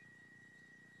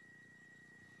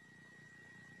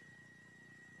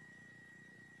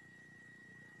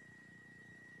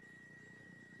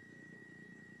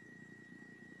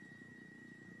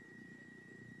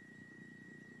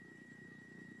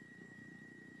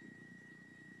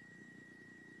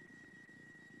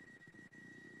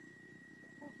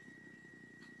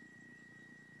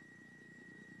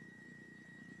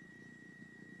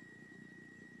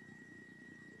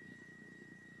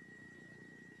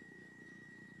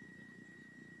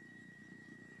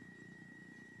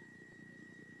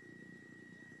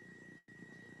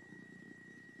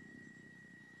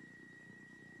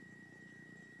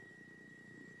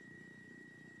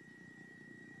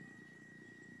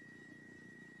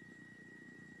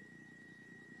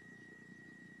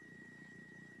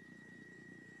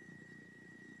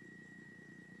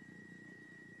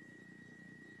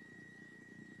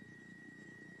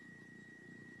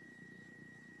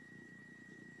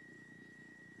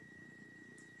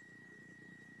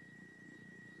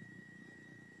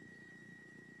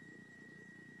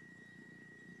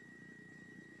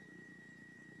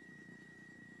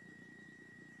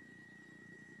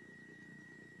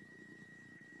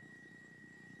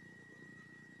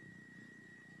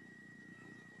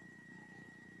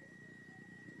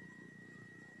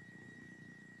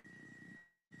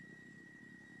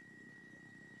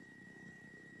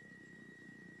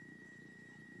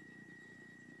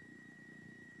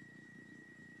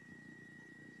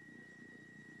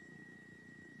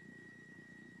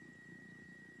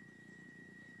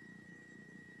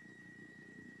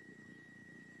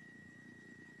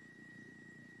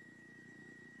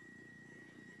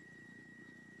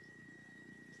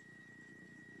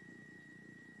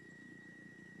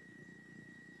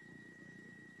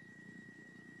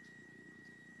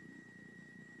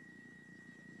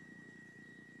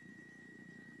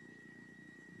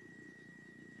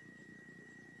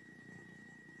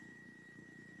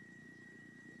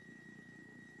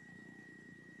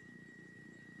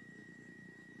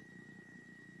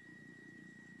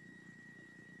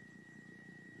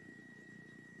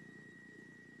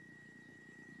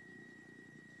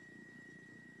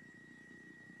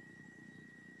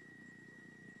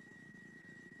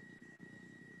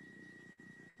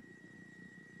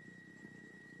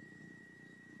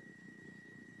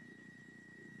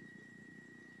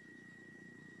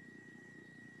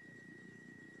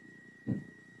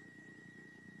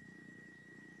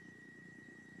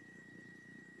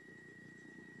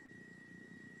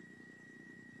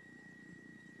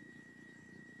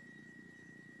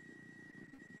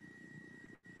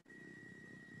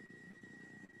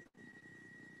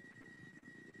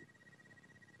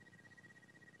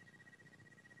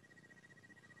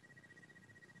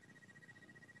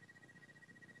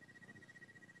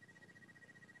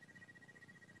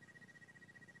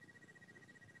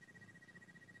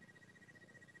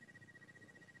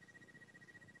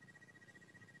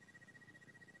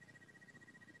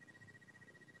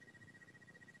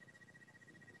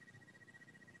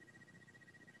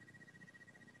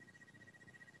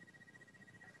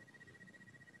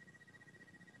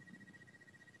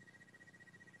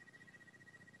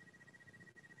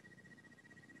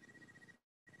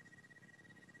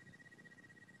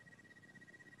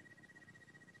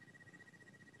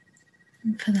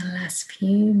 And for the last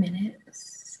few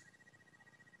minutes,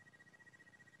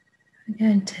 we're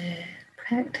going to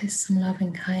practice some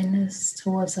loving kindness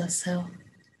towards ourselves.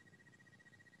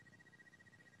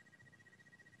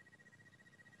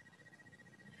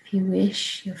 If you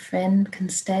wish, your friend can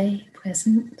stay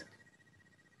present,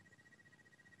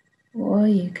 or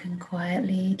you can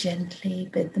quietly, gently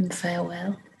bid them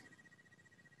farewell.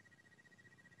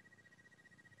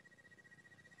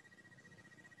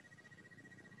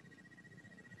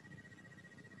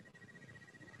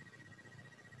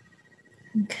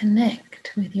 And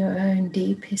connect with your own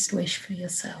deepest wish for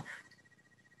yourself.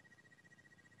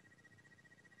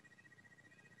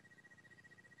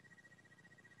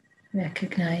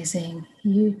 recognizing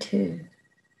you too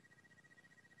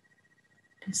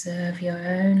deserve your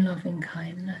own loving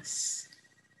kindness.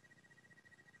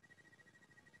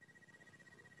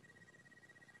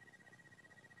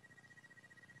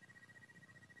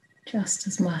 Just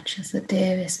as much as the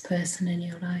dearest person in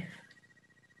your life.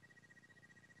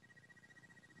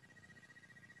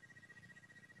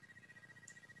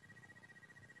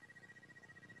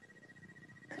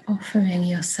 Offering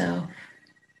yourself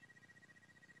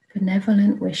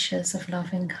benevolent wishes of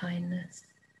loving kindness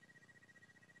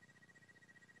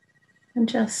and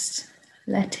just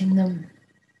letting them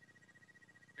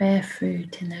bear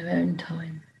fruit in their own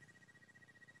time.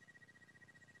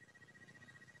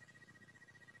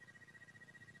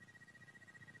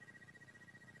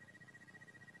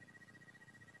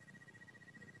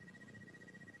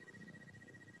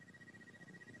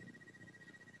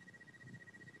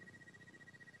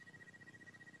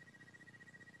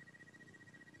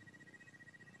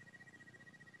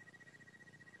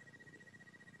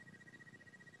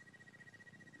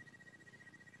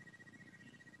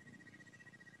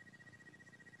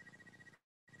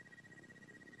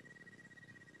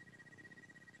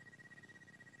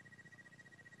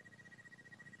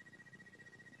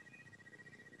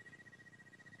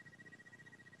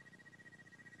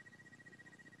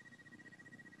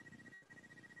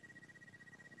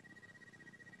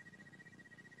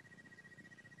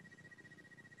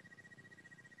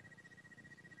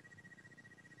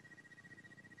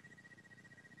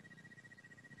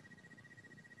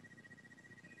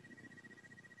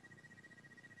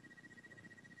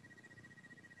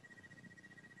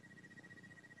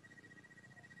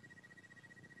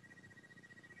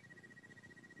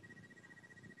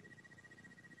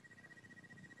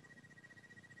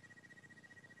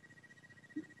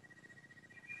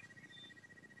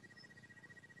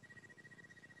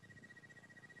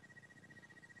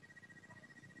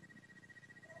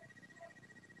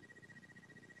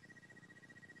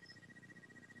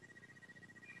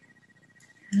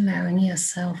 Allowing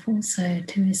yourself also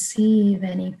to receive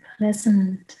any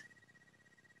pleasant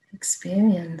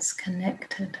experience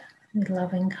connected with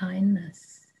loving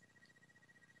kindness.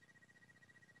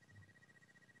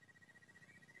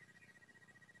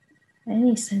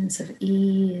 Any sense of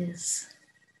ease,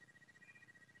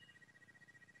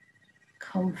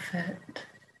 comfort,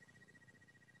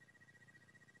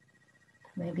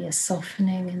 maybe a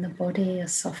softening in the body, a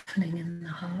softening in the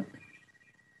heart.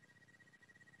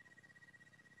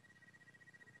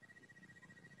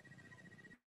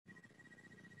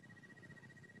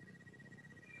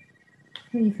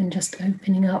 Or even just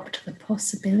opening up to the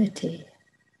possibility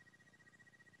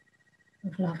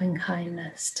of loving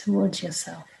kindness towards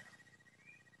yourself,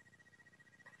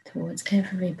 towards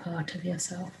every part of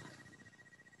yourself.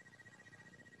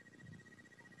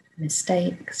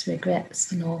 Mistakes,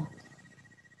 regrets, and all.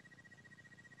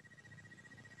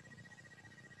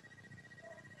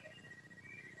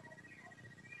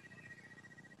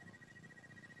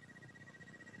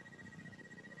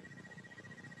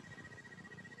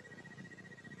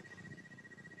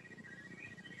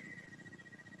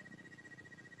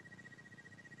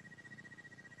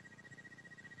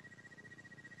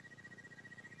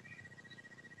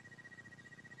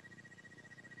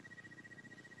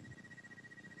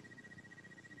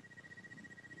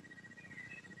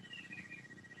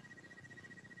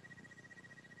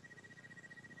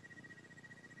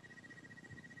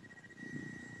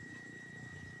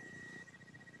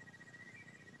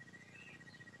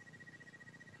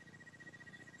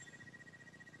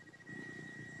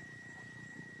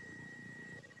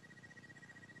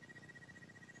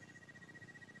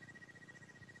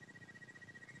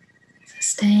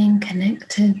 Staying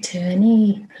connected to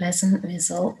any pleasant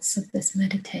results of this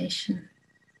meditation,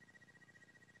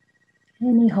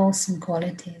 any wholesome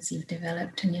qualities you've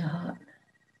developed in your heart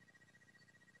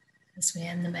as we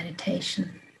end the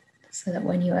meditation, so that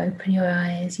when you open your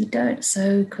eyes, you don't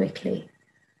so quickly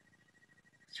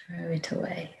throw it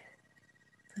away,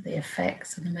 that the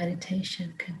effects of the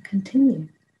meditation can continue.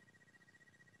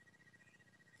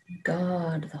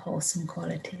 Guard the wholesome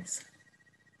qualities.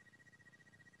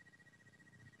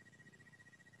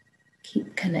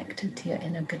 Keep connected to your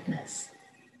inner goodness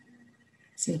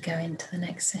as we go into the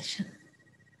next session.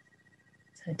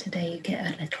 So today you get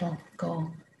a little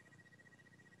gong.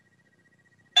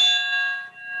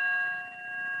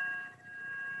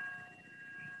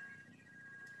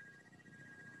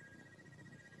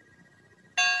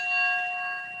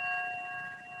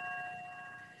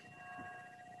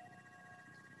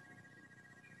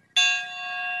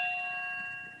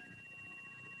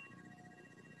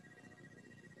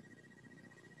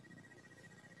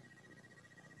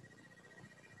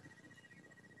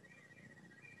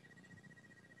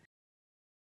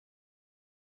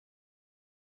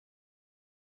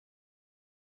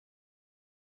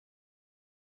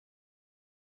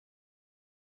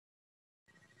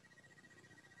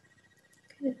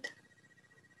 Good.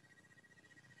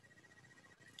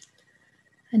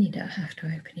 And you don't have to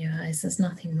open your eyes. There's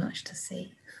nothing much to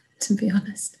see, to be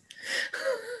honest.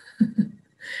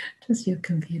 Just your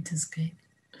computer screen.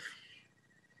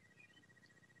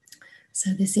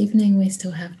 So this evening we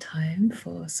still have time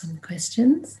for some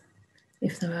questions,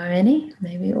 if there are any.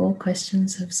 Maybe all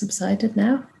questions have subsided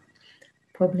now.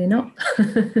 Probably not.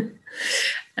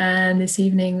 And this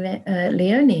evening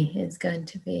Leonie is going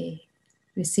to be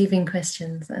receiving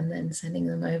questions and then sending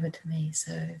them over to me.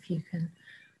 So if you can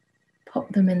pop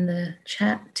them in the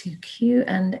chat to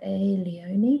Q&A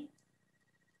Leonie,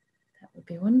 that would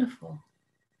be wonderful.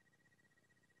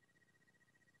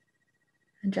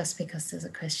 And just because there's a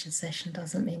question session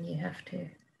doesn't mean you have to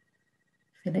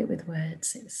fill it with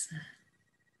words. It's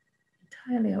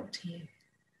entirely up to you.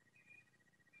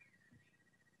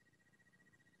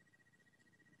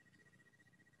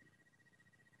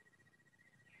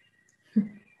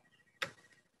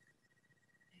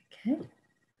 Okay,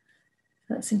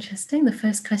 that's interesting. The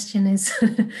first question is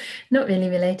not really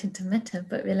related to metta,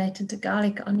 but related to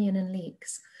garlic, onion, and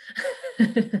leeks.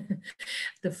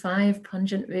 The 5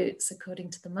 pungent roots,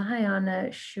 according to the Mahayana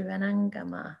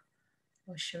Shurangama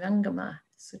or Shurangama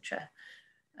Sutra.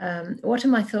 What are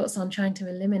my thoughts on trying to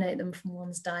eliminate them from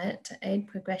one's diet to aid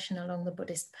progression along the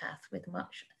Buddhist path? With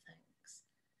much thanks.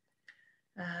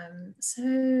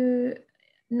 So,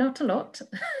 not a lot.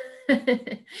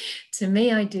 To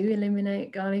me, I do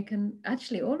eliminate garlic and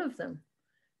actually all of them.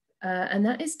 And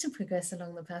that is to progress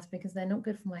along the path because they're not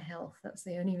good for my health. That's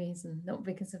the only reason, not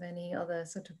because of any other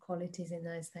sort of qualities in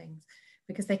those things,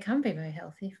 because they can be very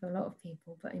healthy for a lot of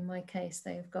people. But in my case,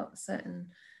 they've got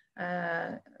certain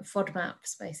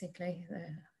FODMAPs, basically.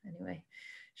 Anyway,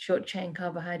 short chain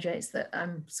carbohydrates that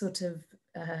I'm sort of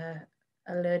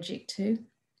allergic to.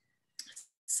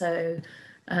 So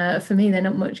for me, they're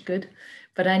not much good.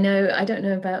 But I don't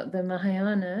know about the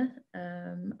Mahayana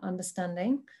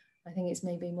understanding. I think it's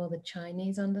maybe more the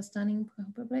Chinese understanding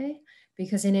probably,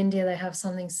 because in India they have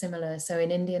something similar. So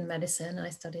in Indian medicine, I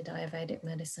studied Ayurvedic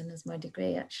medicine as my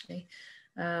degree actually.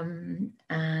 And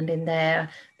in there,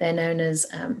 they're known as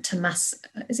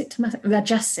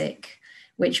Rajasic,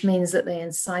 which means that they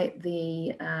incite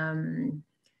the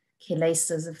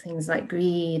kilesas of things like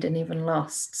greed and even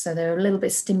lust. So they're a little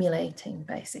bit stimulating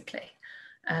basically.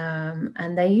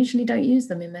 And they usually don't use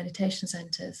them in meditation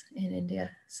centers in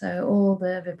India. So all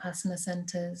the Vipassana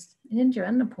centers in India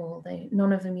and Nepal,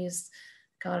 none of them use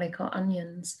garlic or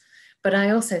onions. But I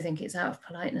also think it's out of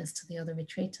politeness to the other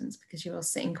retreatants because you're all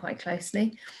sitting quite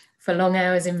closely for long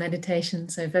hours in meditation.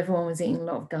 So if everyone was eating a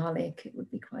lot of garlic, it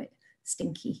would be quite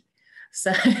stinky.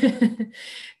 So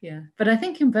yeah, but I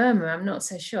think in Burma, I'm not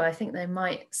so sure. I think they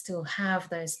might still have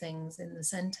those things in the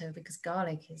center because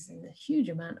garlic is in a huge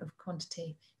amount of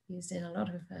quantity used in a lot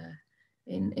of,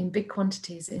 in big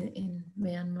quantities in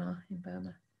Myanmar, in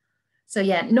Burma. So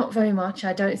yeah, not very much.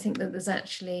 I don't think that there's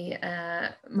actually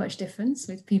much difference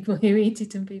with people who eat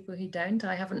it and people who don't.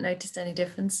 I haven't noticed any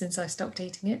difference since I stopped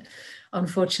eating it,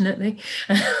 unfortunately.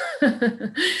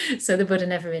 So the Buddha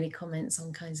never really comments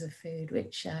on kinds of food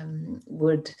which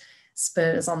would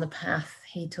spur us on the path.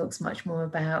 He talks much more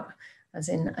about, as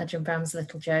in Ajahn Brahm's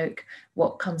little joke,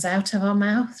 what comes out of our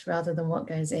mouth rather than what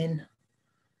goes in.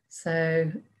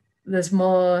 So there's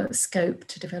more scope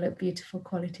to develop beautiful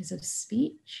qualities of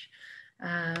speech.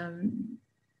 And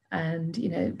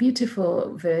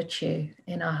beautiful virtue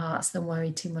in our hearts than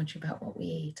worry too much about what we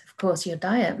eat. Of course, your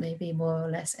diet may be more or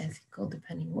less ethical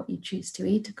depending on what you choose to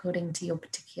eat according to your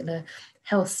particular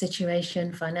health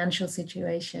situation, financial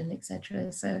situation,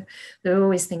 etc. So there are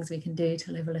always things we can do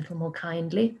to live a little more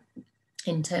kindly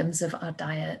in terms of our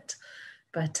diet.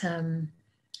 But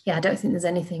yeah, I don't think there's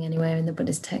anything anywhere in the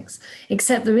Buddhist text,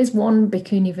 except there is one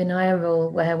Bhikkhuni Vinaya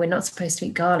rule where we're not supposed to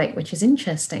eat garlic, which is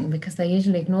interesting because they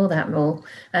usually ignore that rule.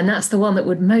 And that's the one that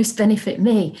would most benefit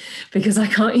me because I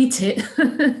can't eat it.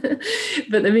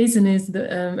 But the reason is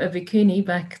that a Bhikkhuni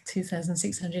back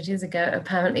 2,600 years ago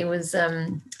apparently was,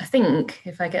 I think,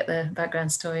 if I get the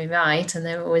background story right, and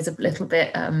they're always a little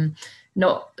bit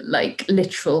not like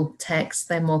literal texts,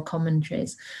 they're more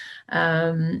commentaries.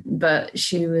 But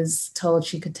she was told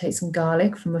she could take some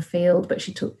garlic from a field, but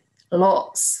she took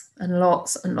lots and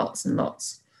lots and lots and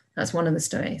lots. That's one of the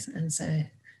stories. And so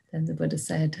then the Buddha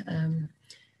said,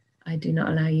 I do not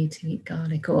allow you to eat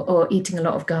garlic, or eating a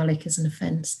lot of garlic is an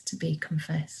offense to be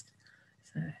confessed.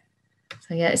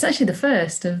 So yeah, it's actually the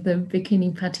first of the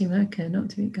Bhikkhuni Patimokkha not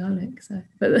to eat garlic. So,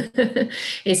 but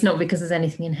it's not because there's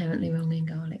anything inherently wrong in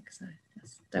garlic. So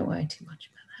don't worry too much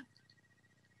about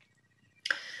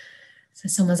that. So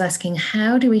someone's asking,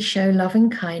 how do we show loving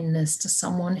kindness to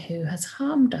someone who has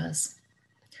harmed us?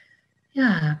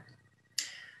 Yeah.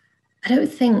 I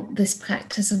don't think this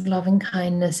practice of loving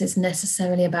kindness is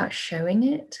necessarily about showing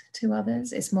it to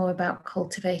others. It's more about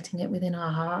cultivating it within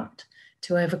our heart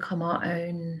to overcome our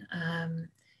own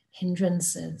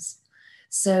hindrances.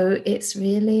 So it's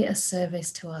really a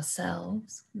service to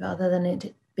ourselves rather than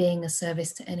it being a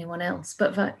service to anyone else.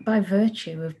 But by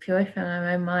virtue of purifying our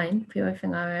own mind,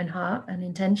 purifying our own heart and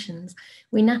intentions,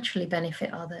 we naturally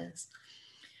benefit others.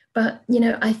 But, you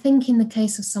know, I think in the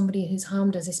case of somebody who's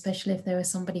harmed us, especially if there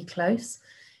is somebody close,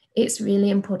 it's really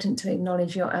important to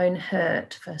acknowledge your own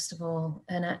hurt, first of all,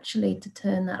 and actually to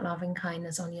turn that loving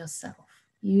kindness on yourself.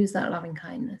 Use that loving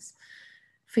kindness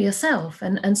for yourself.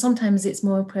 And sometimes it's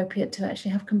more appropriate to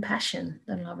actually have compassion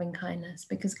than loving kindness,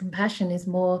 because compassion is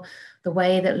more the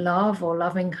way that love or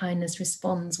loving kindness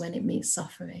responds when it meets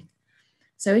suffering.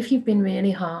 So if you've been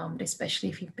really harmed, especially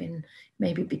if you've been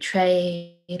maybe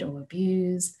betrayed or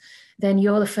abused, then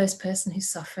you're the first person who's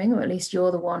suffering, or at least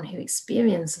you're the one who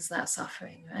experiences that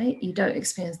suffering, right? You don't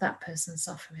experience that person's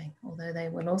suffering, although they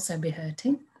will also be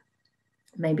hurting.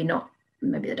 Maybe not,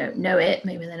 maybe they don't know it,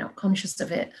 maybe they're not conscious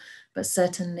of it, but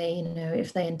certainly, you know,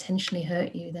 if they intentionally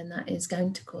hurt you, then that is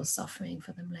going to cause suffering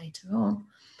for them later on.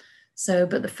 So,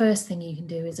 but the first thing you can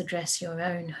do is address your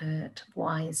own hurt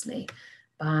wisely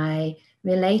by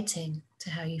relating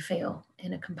to how you feel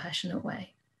in a compassionate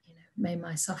way. You know,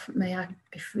 may I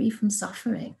be free from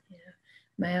suffering. You know,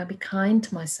 may I be kind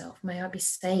to myself. May I be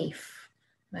safe.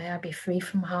 May I be free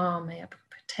from harm. May I be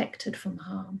protected from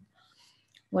harm.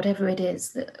 Whatever it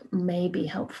is that may be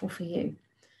helpful for you.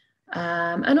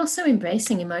 And also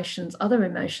embracing emotions, other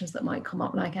emotions that might come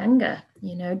up, like anger.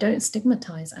 You know, don't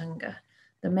stigmatize anger.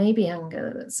 There may be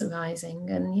anger that's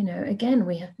arising, and, you know, again,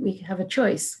 we have a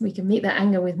choice. We can meet that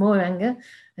anger with more anger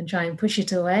and try and push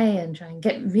it away and try and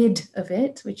get rid of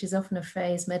it, which is often a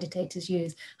phrase meditators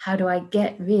use. How do I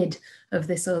get rid of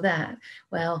this or that?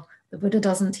 Well, the Buddha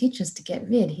doesn't teach us to get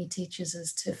rid. He teaches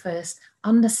us to first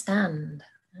understand.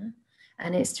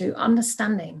 And it's through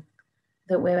understanding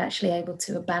that we're actually able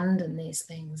to abandon these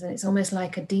things. And it's almost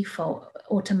like a default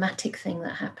automatic thing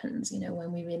that happens, you know,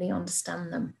 when we really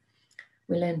understand them.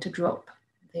 We learn to drop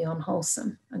the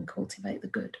unwholesome and cultivate the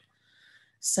good.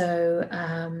 So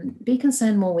be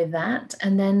concerned more with that.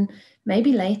 And then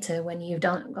maybe later, when you've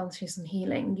gone through some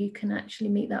healing, you can actually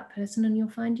meet that person and you'll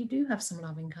find you do have some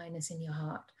loving kindness in your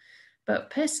heart.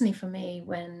 But personally, for me,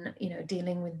 when, you know,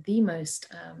 dealing with the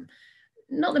most,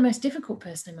 not the most difficult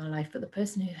person in my life, but the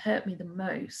person who hurt me the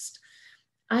most,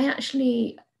 I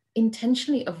actually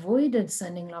intentionally avoided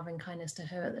sending loving kindness to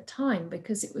her at the time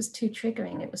because it was too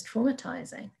triggering, it was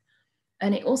traumatizing,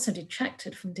 and it also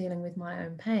detracted from dealing with my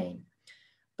own pain.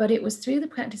 But it was through the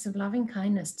practice of loving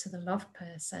kindness to the loved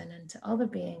person and to other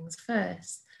beings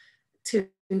first, to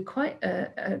quite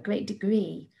a great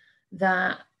degree,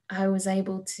 that I was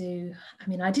able to, I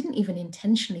mean, I didn't even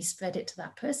intentionally spread it to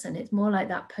that person. It's more like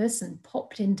that person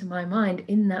popped into my mind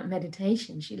in that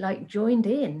meditation. She like joined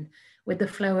in with the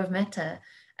flow of metta,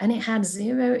 and it had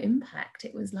zero impact.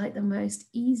 It was like the most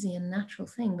easy and natural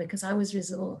thing because I was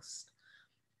resourced,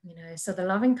 you know. So the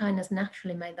loving kindness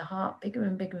naturally made the heart bigger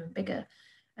and bigger and bigger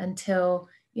until,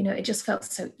 you know, it just felt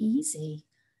so easy.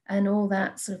 And all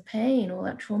that sort of pain, all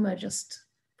that trauma just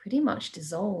pretty much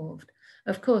dissolved.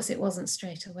 Of course, it wasn't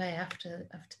straight away after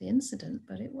the incident,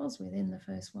 but it was within the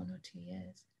first 1 or 2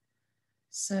 years.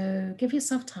 So give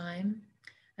yourself time.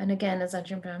 And again, as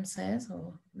Ajahn Brahm says,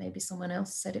 or maybe someone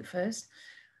else said it first,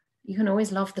 you can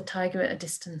always love the tiger at a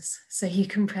distance. So you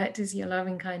can practice your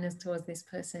loving kindness towards this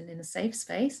person in a safe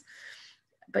space,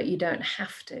 but you don't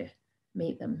have to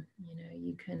meet them. You know,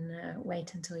 you can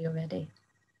wait until you're ready.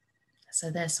 So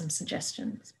there's some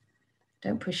suggestions.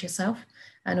 Don't push yourself.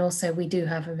 And also we do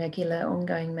have a regular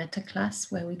ongoing metta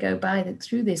class where we go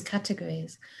through these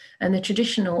categories. And the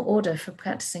traditional order for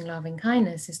practicing loving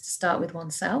kindness is to start with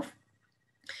oneself.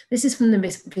 This is from the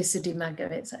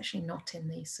Visuddhimagga. It's actually not in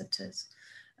the suttas.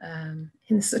 In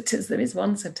the suttas, there is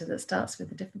one sutta that starts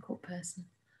with a difficult person.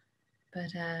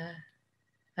 But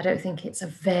I don't think it's a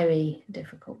very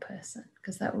difficult person,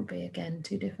 because that would be, again,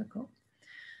 too difficult.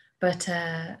 But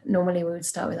normally we would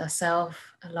start with ourselves,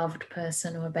 a loved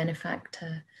person or a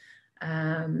benefactor,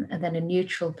 and then a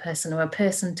neutral person or a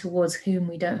person towards whom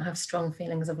we don't have strong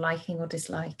feelings of liking or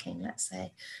disliking, let's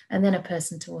say, and then a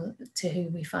person to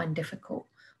whom we find difficult,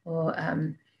 or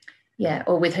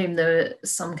or with whom there's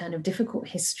some kind of difficult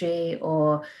history,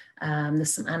 or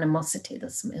there's some animosity,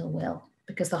 there's some ill will.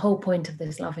 Because the whole point of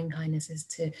this loving kindness is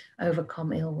to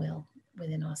overcome ill will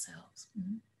within ourselves.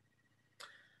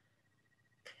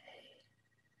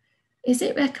 Okay. Is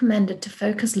it recommended to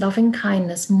focus loving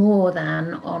kindness more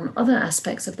than on other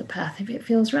aspects of the path if it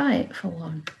feels right for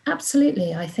one?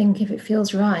 Absolutely. I think if it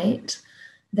feels right,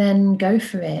 then go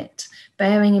for it,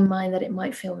 bearing in mind that it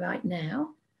might feel right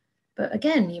now. But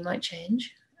again, you might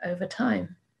change over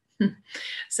time.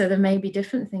 So there may be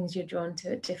different things you're drawn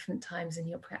to at different times in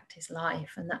your practice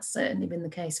life. And that's certainly been the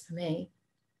case for me.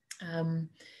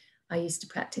 I used to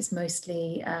practice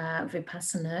mostly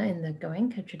Vipassana in the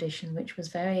Goenka tradition, which was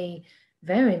very,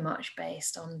 very much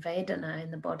based on Vedana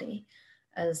in the body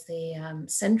as the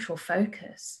central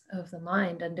focus of the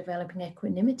mind and developing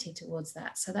equanimity towards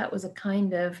that. So that was a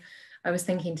kind of, I was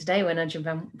thinking today when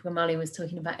Ajahn Brahmali was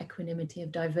talking about equanimity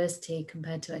of diversity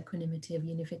compared to equanimity of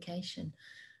unification.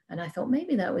 And I thought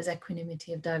maybe that was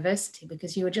equanimity of diversity,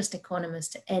 because you were just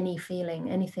equanimous to any feeling,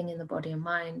 anything in the body and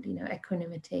mind, you know,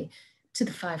 equanimity to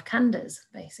the 5 Candas,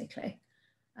 basically,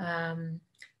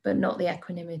 but not the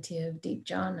equanimity of deep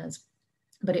jhanas.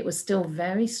 But it was still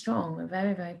very strong, a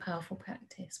very, very powerful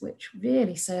practice, which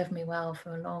really served me well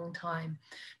for a long time.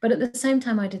 But at the same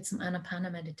time, I did some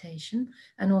Anapana meditation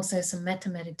and also some metta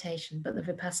meditation, but the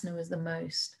Vipassana was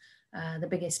the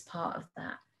biggest part of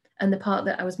that. And the part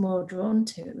that I was more drawn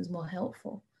to, it was more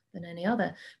helpful than any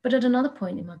other. But at another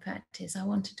point in my practice, I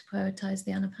wanted to prioritize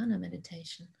the Anapana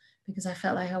meditation because I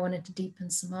felt like I wanted to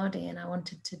deepen samadhi, and I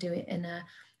wanted to do it in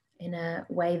a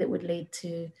way that would lead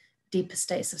to deeper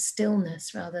states of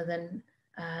stillness rather than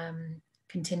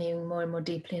continuing more and more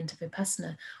deeply into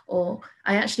Vipassana. Or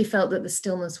I actually felt that the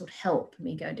stillness would help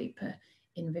me go deeper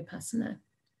in Vipassana.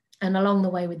 And along the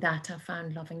way with that, I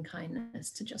found loving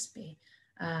kindness to just be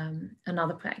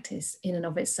another practice in and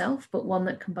of itself, but one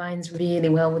that combines really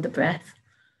well with the breath.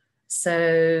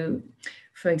 So,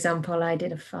 for example, I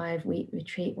did a 5-week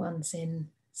retreat once in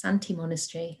Santi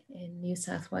Monastery in New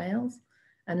South Wales.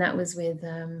 And that was with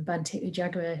Bhante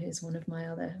Ujagara, who's one of my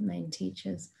other main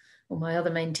teachers, or my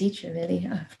other main teacher, really,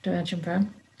 after Ajahn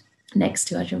Brahm, next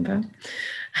to Ajahn Brahm.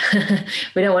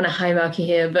 We don't want a hierarchy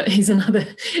here, but he's another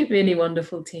really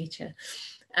wonderful teacher.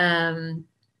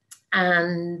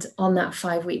 And on that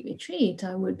 5-week retreat,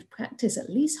 I would practice at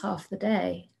least half the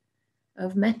day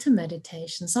of metta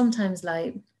meditation, sometimes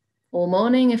like all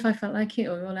morning if I felt like it,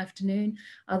 or all afternoon.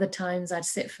 Other times I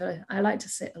like to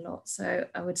sit a lot. So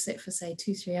I would sit for say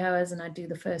 2-3 hours, and I'd do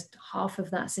the first half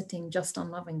of that sitting just on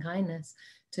loving kindness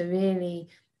to really,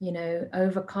 you know,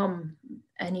 overcome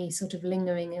any sort of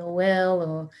lingering ill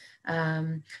will,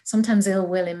 or sometimes ill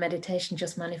will in meditation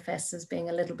just manifests as being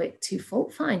a little bit too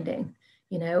fault finding,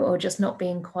 you know, or just not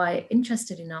being quite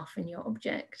interested enough in your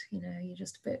object. You know, you're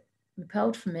just a bit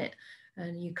repelled from it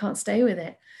and you can't stay with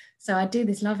it. So I do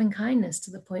this loving kindness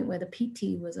to the point where the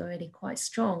piti was already quite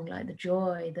strong, like the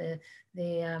joy, the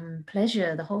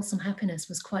pleasure, the wholesome happiness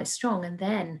was quite strong. And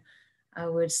then I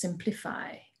would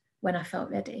simplify when I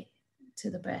felt ready to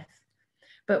the breath.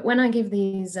 But when I give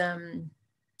these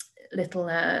little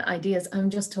ideas,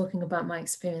 I'm just talking about my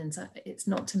experience. It's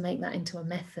not to make that into a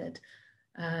method.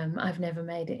 I've never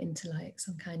made it into like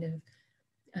some kind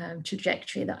of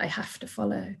trajectory that I have to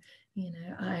follow. You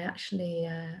know, I actually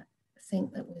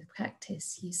think that with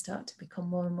practice, you start to become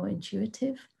more and more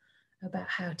intuitive about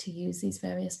how to use these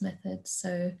various methods.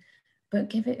 So, but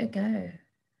give it a go.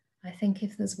 I think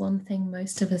if there's one thing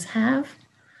most of us have,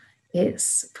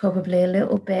 it's probably a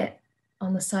little bit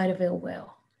on the side of ill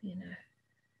will, you know,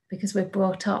 because we're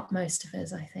brought up, most of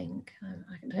us, I think,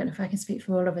 I don't know if I can speak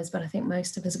for all of us, but I think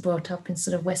most of us are brought up in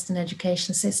sort of Western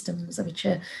education systems, which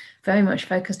are very much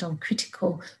focused on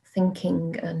critical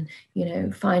thinking and, you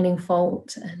know, finding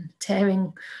fault and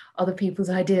tearing other people's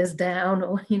ideas down,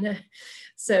 or, you know,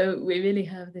 so we really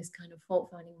have this kind of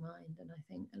fault-finding mind. And I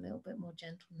think a little bit more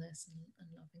gentleness and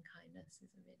loving kindness is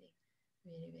a really,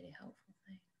 really, really helpful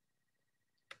thing.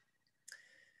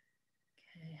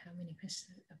 Okay, how many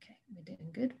questions? Okay, we're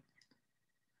doing good.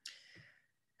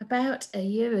 About a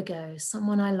year ago,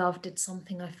 someone I loved did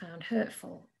something I found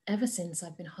hurtful. Ever since,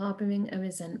 I've been harboring a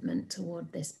resentment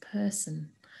toward this person.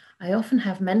 I often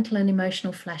have mental and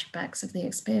emotional flashbacks of the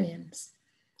experience.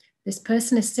 This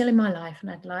person is still in my life,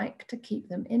 and I'd like to keep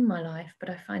them in my life,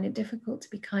 but I find it difficult to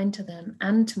be kind to them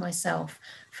and to myself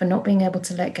for not being able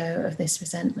to let go of this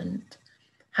resentment.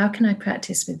 How can I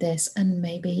practice with this and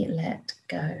maybe let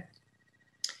go?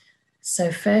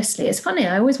 So firstly, it's funny,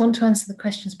 I always want to answer the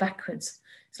questions backwards.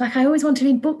 It's like I always want to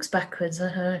read books backwards. I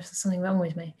don't know if there's something wrong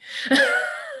with me.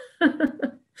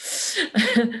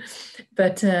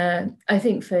 But I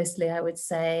think firstly, I would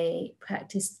say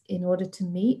practice in order to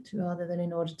meet rather than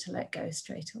in order to let go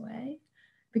straight away.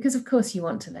 Because of course you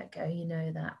want to let go, you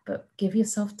know that, but give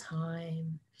yourself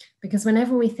time. Because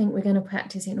whenever we think we're going to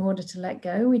practice in order to let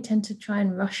go, we tend to try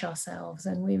and rush ourselves,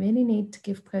 and we really need to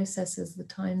give processes the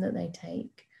time that they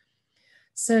take.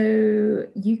 So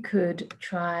you could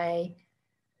try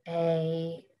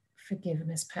a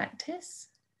forgiveness practice.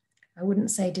 I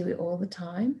wouldn't say do it all the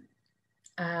time.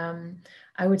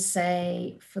 I would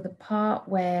say for the part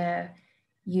where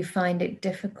you find it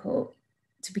difficult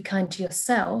to be kind to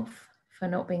yourself for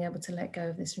not being able to let go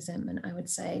of this resentment, I would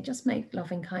say just make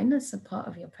loving kindness a part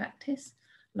of your practice.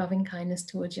 Loving kindness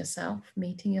towards yourself,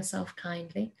 meeting yourself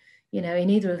kindly, you know, in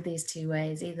either of these two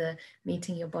ways, either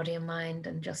meeting your body and mind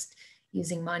and just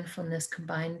using mindfulness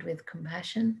combined with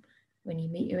compassion when you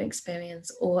meet your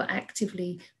experience, or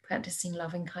actively practicing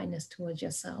loving kindness towards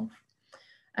yourself.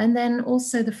 And then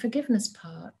also the forgiveness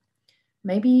part.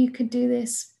 Maybe you could do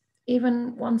this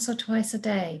even once or twice a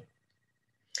day.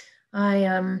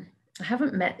 I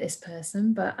haven't met this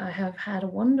person, but I have had a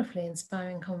wonderfully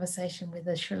inspiring conversation with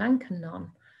a Sri Lankan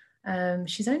nun.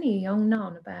 She's only a young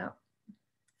nun, about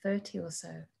 30 or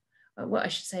so. What I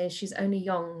should say is she's only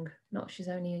young, not she's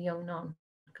only a young nun,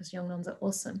 because young nuns are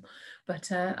awesome.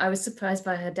 But I was surprised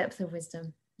by her depth of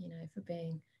wisdom, you know, for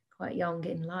being quite young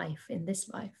in life, in this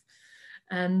life.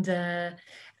 And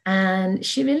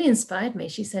she really inspired me.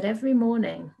 She said every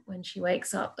morning when she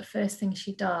wakes up, the first thing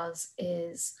she does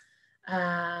is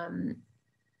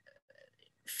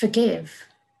forgive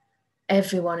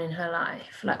everyone in her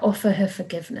life, like offer her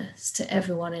forgiveness to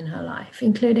everyone in her life,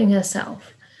 including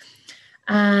herself.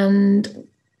 And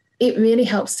it really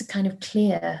helps to kind of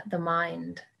clear the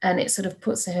mind, and it sort of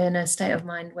puts her in a state of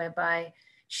mind whereby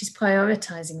she's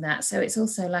prioritizing that. So it's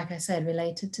also, like I said,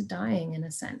 related to dying in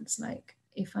a sense, like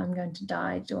if I'm going to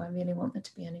die, do I really want there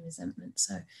to be any resentment?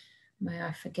 So may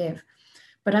I forgive?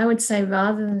 But I would say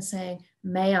rather than saying,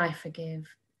 may I forgive,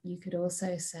 you could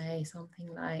also say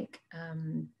something like,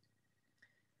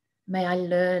 may I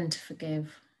learn to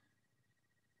forgive,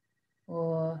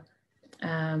 or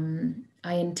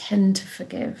I intend to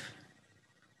forgive.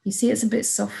 You see, it's a bit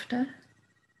softer.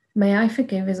 May I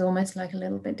forgive is almost like a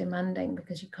little bit demanding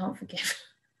because you can't forgive.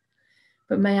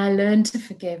 But may I learn to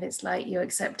forgive, it's like you're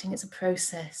accepting it's a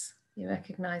process. You're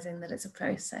recognizing that it's a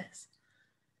process.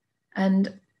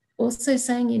 And also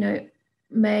saying, you know,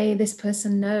 may this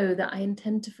person know that I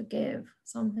intend to forgive,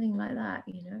 something like that,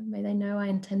 you know, may they know I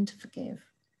intend to forgive.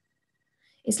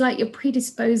 It's like you're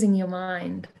predisposing your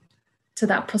mind to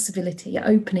that possibility. You're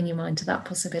opening your mind to that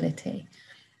possibility.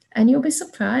 And you'll be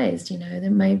surprised, you know,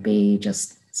 there may be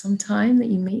just some time that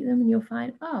you meet them and you'll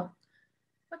find, oh,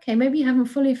 okay, maybe you haven't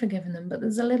fully forgiven them, but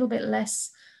there's a little bit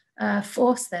less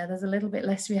force there. There's a little bit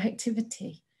less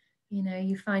reactivity. You know,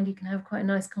 you find you can have quite a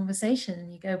nice conversation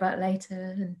and you go back later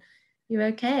and you're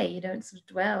okay. You don't sort of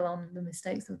dwell on the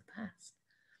mistakes of the past.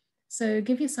 So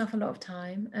give yourself a lot of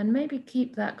time and maybe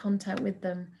keep that contact with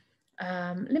them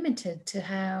limited to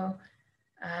how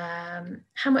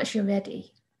much you're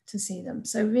ready to see them.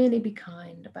 So really be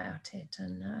kind about it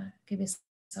and give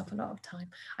yourself a lot of time.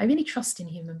 I really trust in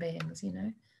human beings, you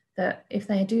know, that if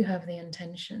they do have the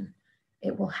intention,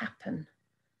 it will happen.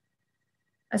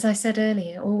 As I said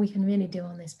earlier, all we can really do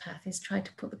on this path is try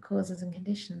to put the causes and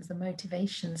conditions, the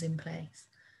motivations in place.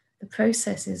 The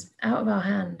process is out of our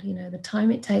hand, you know, the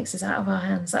time it takes is out of our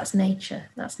hands. That's nature.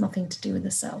 That's nothing to do with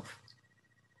the self.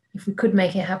 If we could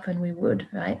make it happen, we would,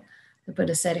 right? The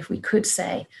Buddha said, if we could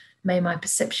say, may my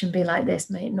perception be like this,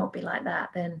 may it not be like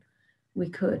that, then we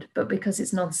could. But because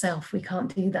it's non-self, we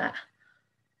can't do that.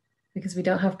 Because we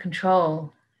don't have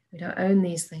control. We don't own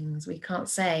these things. We can't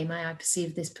say, may I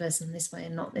perceive this person this way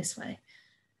and not this way.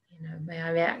 You know, may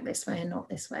I react this way and not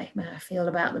this way. May I feel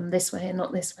about them this way and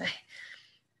not this way.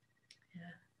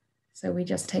 Yeah. So we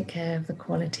just take care of the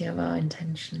quality of our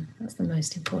intention. That's the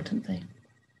most important thing.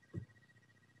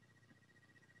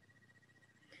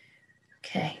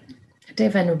 Okay.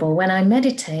 Dear Venerable, when I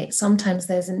meditate, sometimes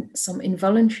there's some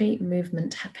involuntary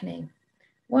movement happening.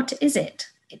 What is it?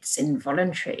 It's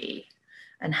involuntary.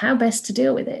 And how best to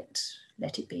deal with it?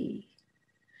 Let it be.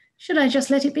 Should I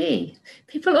just let it be?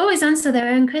 People always answer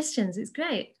their own questions. It's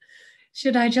great.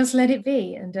 Should I just let it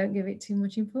be and don't give it too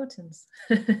much importance?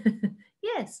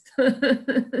 Yes.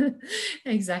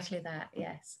 Exactly that.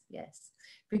 Yes, yes.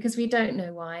 Because we don't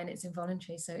know why and it's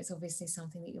involuntary. So it's obviously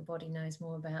something that your body knows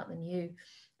more about than you.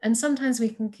 And sometimes we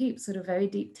can keep sort of very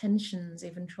deep tensions,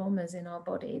 even traumas in our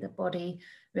body. The body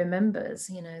remembers,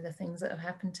 you know, the things that have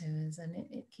happened to us, and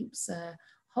it keeps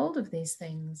hold of these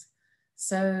things.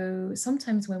 So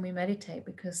sometimes when we meditate,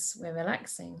 because we're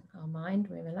relaxing our mind,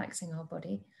 we're relaxing our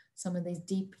body, some of these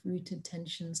deep-rooted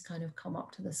tensions kind of come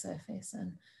up to the surface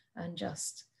and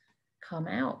just come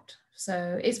out.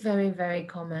 So it's very, very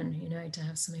common, you know, to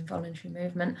have some involuntary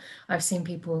movement. I've seen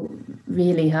people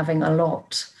really having a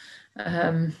lot.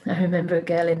 I remember a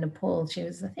girl in Nepal, she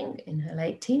was, I think, in her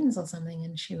late teens or something,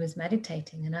 and she was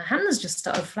meditating and her hands just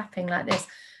started flapping like this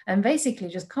and basically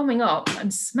just coming up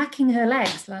and smacking her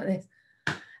legs like this.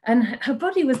 And her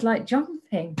body was like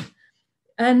jumping.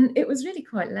 And it was really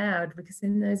quite loud because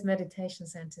in those meditation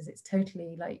centers, it's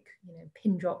totally like, you know,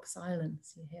 pin drop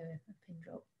silence. You hear a pin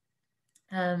drop.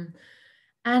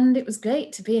 And it was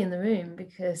great to be in the room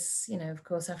because, you know, of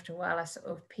course, after a while, I sort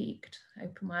of peeked,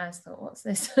 opened my eyes, thought, what's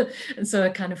this? And so I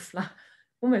kind of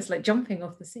almost like jumping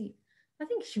off the seat. I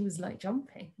think she was like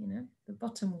jumping, you know, the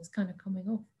bottom was kind of coming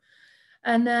off.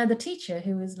 And the teacher,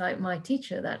 who was like my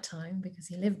teacher at that time, because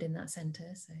he lived in that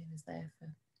center, so he was there for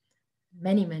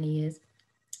many, many years.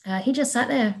 He just sat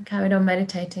there, carried on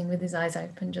meditating with his eyes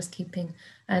open, just keeping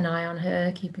an eye on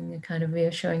her, keeping a kind of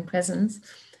reassuring presence.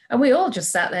 And we all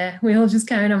just sat there. We all just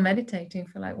carried on meditating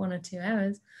for like 1 or 2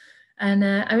 hours. And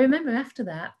I remember after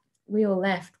that, we all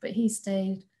left, but he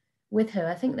stayed with her.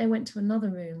 I think they went to another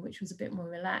room, which was a bit more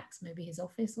relaxed, maybe his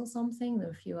office or something. There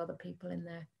were a few other people in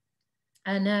there.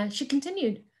 And she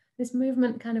continued. This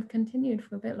movement kind of continued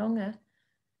for a bit longer.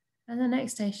 And the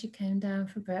next day she came down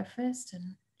for breakfast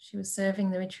and she was serving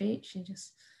the retreat. She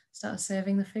just started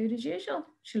serving the food as usual.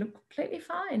 She looked completely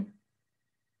fine.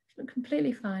 She looked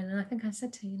completely fine. And I think I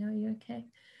said to her, you know, are you okay?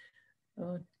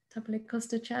 Or Tapale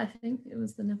Costa Cha, I think it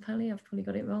was the Nepali. I've probably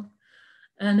got it wrong.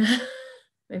 And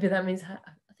maybe that means, I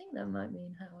think that might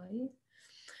mean, how are you?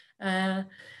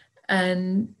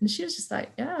 And she was just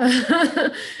like, yeah.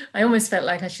 I almost felt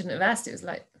like I shouldn't have asked. It was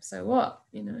like, so what?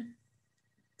 You know,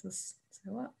 just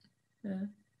so what? Yeah.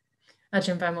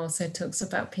 Ajahn Brahm also talks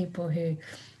about people who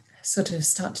sort of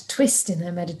start to twist in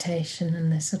their meditation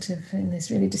and they're sort of in this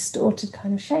really distorted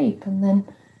kind of shape. And then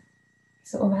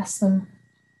sort of ask them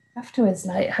afterwards,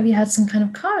 like, have you had some kind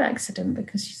of car accident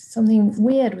because something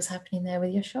weird was happening there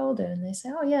with your shoulder? And they say,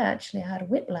 oh yeah, actually I had a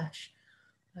whiplash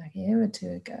like a year or 2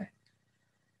 ago.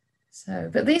 So,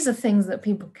 but these are things that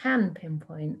people can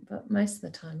pinpoint, but most of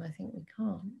the time I think we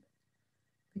can't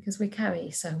because we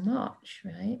carry so much,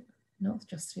 right? Not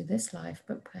just through this life,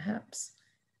 but perhaps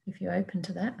if you're open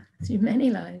to that, through many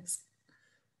lives.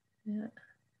 Yeah.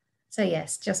 So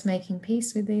yes, just making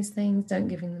peace with these things, don't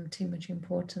giving them too much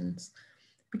importance.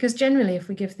 Because generally, if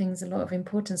we give things a lot of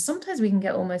importance, sometimes we can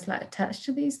get almost like attached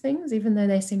to these things, even though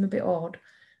they seem a bit odd.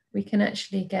 We can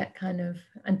actually get kind of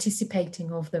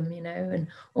anticipating of them, you know, and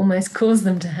almost cause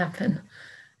them to happen.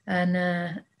 And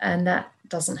that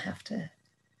doesn't have to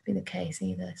be the case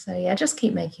either. So yeah, just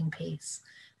keep making peace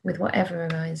with whatever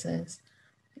arises.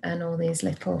 And all these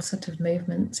little sort of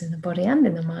movements in the body and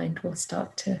in the mind will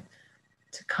start to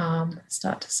calm,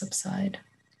 start to subside.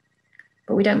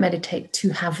 But we don't meditate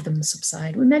to have them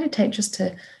subside. We meditate just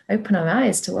to open our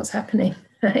eyes to what's happening,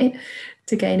 right?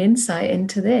 To gain insight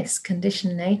into this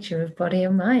conditioned nature of body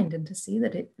and mind and to see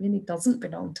that it really doesn't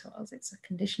belong to us. It's a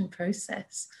conditioned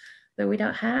process that we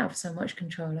don't have so much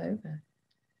control over.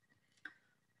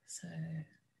 So,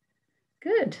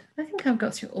 good. I think I've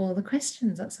got through all the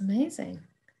questions. That's amazing.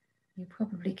 You're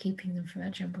probably keeping them for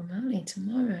Ajahn Brahmali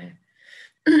tomorrow.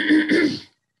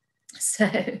 So,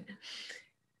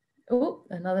 oh,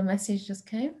 another message just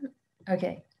came.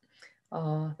 Okay.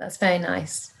 Oh, that's very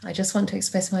nice. I just want to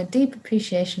express my deep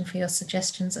appreciation for your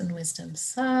suggestions and wisdom.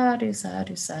 Sadhu,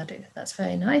 sadhu, sadhu. That's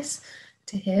very nice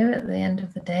to hear at the end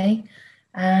of the day.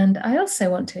 And I also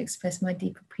want to express my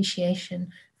deep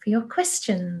appreciation for your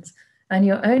questions and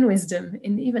your own wisdom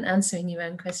in even answering your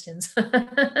own questions.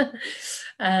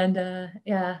 And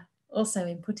yeah, also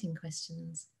in putting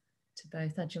questions to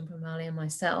both Ajahn Brahmali and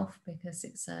myself, because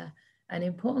it's an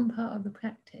important part of the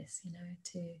practice, you know,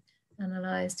 to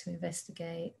analyze, to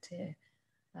investigate, to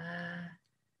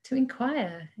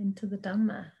inquire into the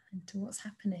Dhamma, into what's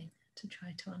happening, to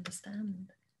try to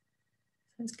understand.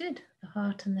 So it's good. The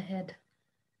heart and the head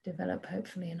develop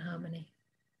hopefully in harmony.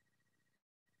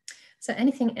 So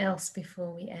anything else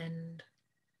before we end?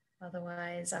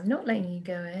 Otherwise, I'm not letting you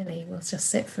go early. We'll just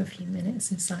sit for a few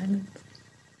minutes in silence.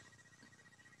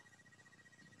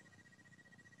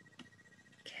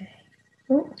 Okay.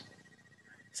 Oh,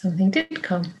 something did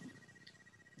come.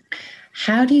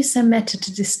 How do you send metta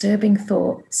to disturbing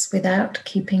thoughts without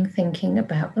keeping thinking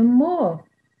about them more?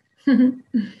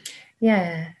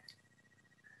 Yeah.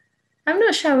 I'm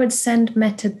not sure I would send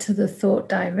metta to the thought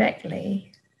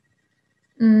directly.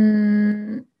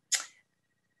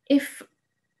 If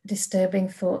disturbing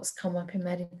thoughts come up in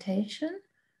meditation,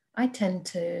 I tend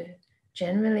to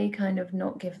generally kind of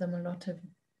not give them a lot of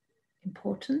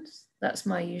importance. That's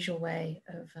my usual way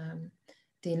of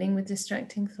dealing with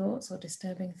distracting thoughts or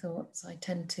disturbing thoughts, I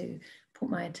tend to put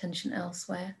my attention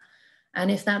elsewhere.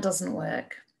 And if that doesn't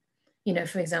work, you know,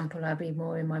 for example, I'll be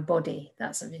more in my body.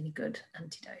 That's a really good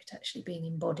antidote, actually, being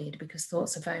embodied, because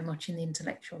thoughts are very much in the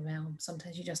intellectual realm.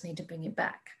 Sometimes you just need to bring it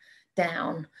back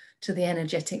down to the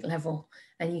energetic level.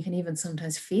 And you can even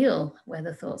sometimes feel where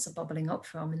the thoughts are bubbling up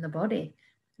from in the body,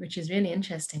 which is really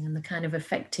interesting, and the kind of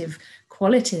effective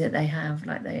quality that they have,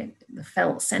 like the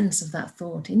felt sense of that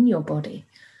thought in your body.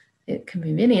 It can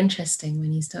be really interesting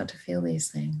when you start to feel these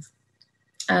things.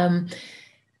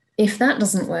 If that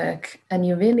doesn't work and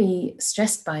you're really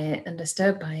stressed by it and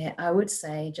disturbed by it, I would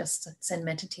say just send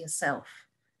metta to yourself,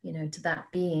 you know, to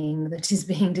that being that is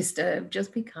being disturbed.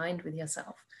 Just be kind with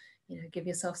yourself, you know, give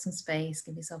yourself some space,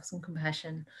 give yourself some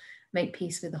compassion, make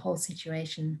peace with the whole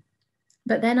situation.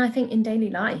 But then I think in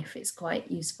daily life, it's quite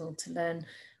useful to learn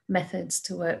methods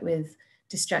to work with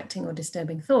distracting or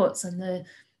disturbing thoughts. And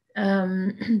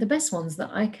the best ones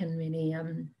that I can really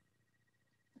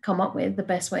come up with, the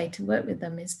best way to work with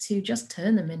them is to just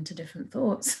turn them into different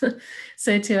thoughts.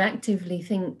 So to actively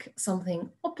think something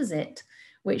opposite,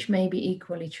 which may be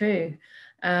equally true.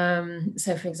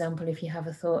 So for example, if you have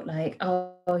a thought like,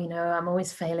 oh, you know, I'm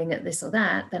always failing at this or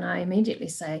that, then I immediately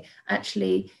say,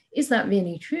 actually, is that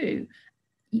really true?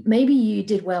 Maybe you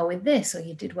did well with this or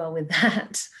you did well with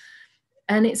that.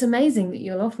 And it's amazing that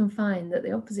you'll often find that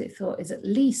the opposite thought is at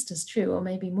least as true or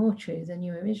maybe more true than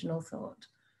your original thought.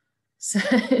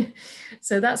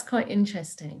 So that's quite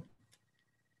interesting.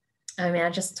 I mean,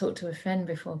 I just talked to a friend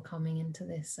before coming into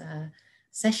this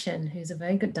session who's a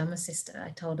very good Dhamma sister. I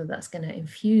told her that's going to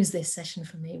infuse this session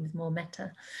for me with more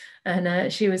metta.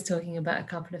 And she was talking about a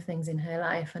couple of things in her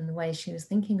life and the way she was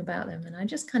thinking about them. And I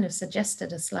just kind of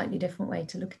suggested a slightly different way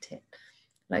to look at it.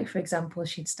 Like, for example,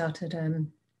 she'd started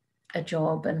a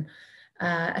job and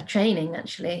a training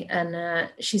actually, and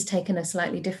she's taken a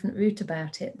slightly different route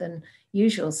about it than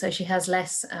usual. So she has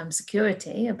less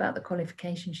security about the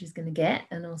qualification she's going to get,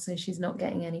 and also she's not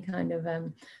getting any kind of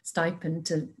stipend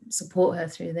to support her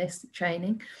through this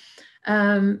training.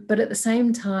 But at the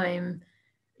same time,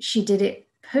 she did it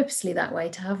purposely that way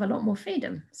to have a lot more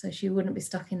freedom. So she wouldn't be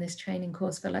stuck in this training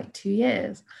course for like 2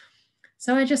 years.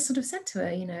 So I just sort of said to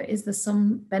her, you know, is there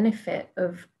some benefit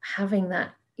of having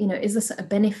that? You know, is this a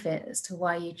benefit as to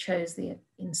why you chose the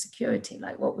insecurity?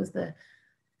 Like, what was the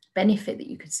benefit that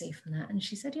you could see from that? And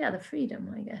she said, yeah, the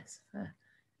freedom, I guess, for,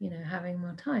 you know, having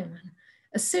more time. And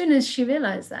as soon as she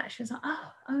realized that, she was like,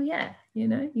 oh yeah, you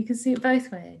know, you can see it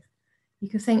both ways. You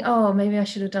can think, oh, maybe I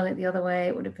should have done it the other way.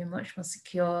 It would have been much more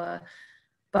secure.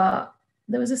 But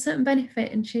there was a certain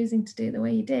benefit in choosing to do it the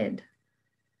way you did.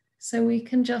 So we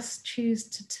can just choose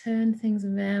to turn things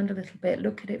around a little bit,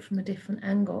 look at it from a different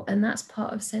angle. And that's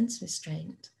part of sense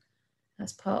restraint.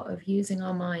 That's part of using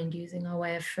our mind, using our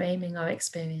way of framing our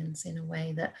experience in a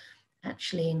way that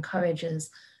actually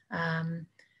encourages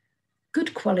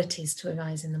good qualities to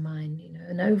arise in the mind, you know,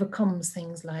 and overcomes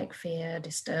things like fear,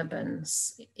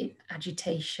 disturbance,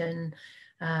 agitation,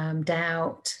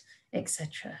 doubt,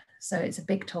 etc. So it's a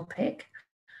big topic,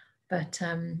 but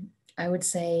I would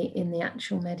say in the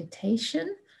actual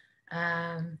meditation,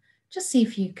 just see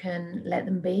if you can let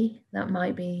them be. That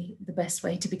might be the best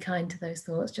way to be kind to those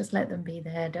thoughts. Just let them be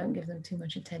there. Don't give them too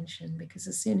much attention, because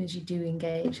as soon as you do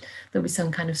engage, there'll be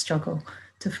some kind of struggle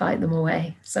to fight them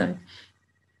away. So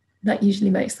that usually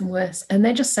makes them worse. And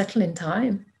they just settle in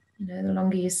time. You know, the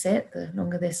longer you sit, the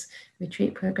longer this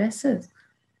retreat progresses.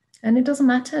 And it doesn't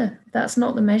matter. That's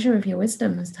not the measure of your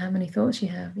wisdom as to how many thoughts you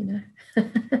have, you know.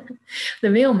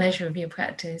 The real measure of your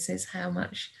practice is how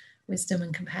much wisdom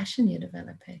and compassion you're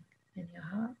developing in your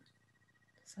heart.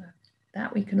 So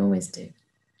that we can always do.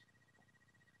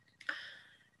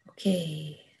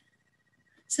 Okay.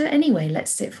 So anyway,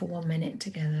 let's sit for 1 minute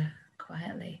together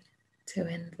quietly to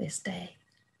end this day.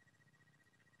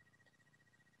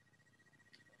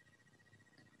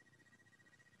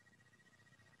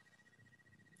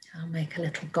 I'll make a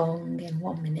little gong in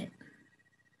 1 minute.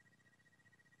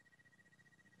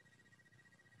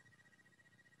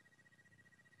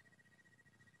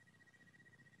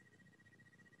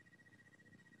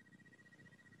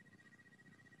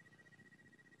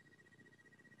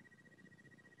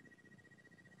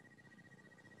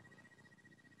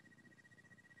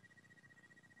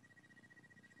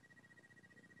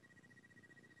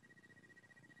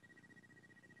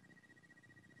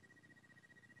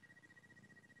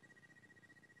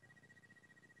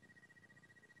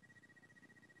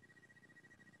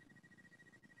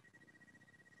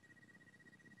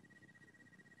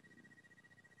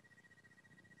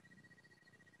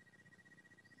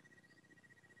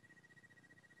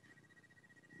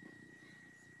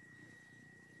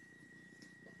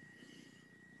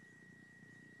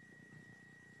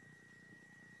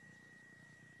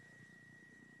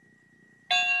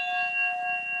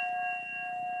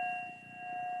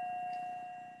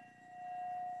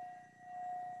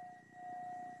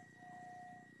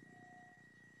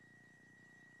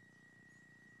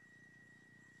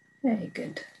 Very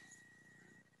good.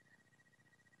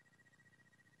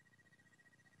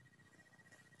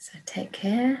 So take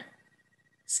care,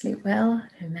 sleep well,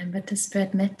 remember to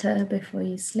spread metta before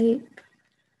you sleep.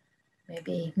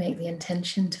 Maybe make the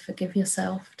intention to forgive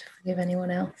yourself, to forgive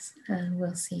anyone else, and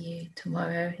we'll see you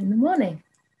tomorrow in the morning,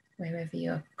 wherever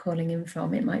you're calling in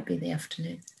from. It might be the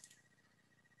afternoon.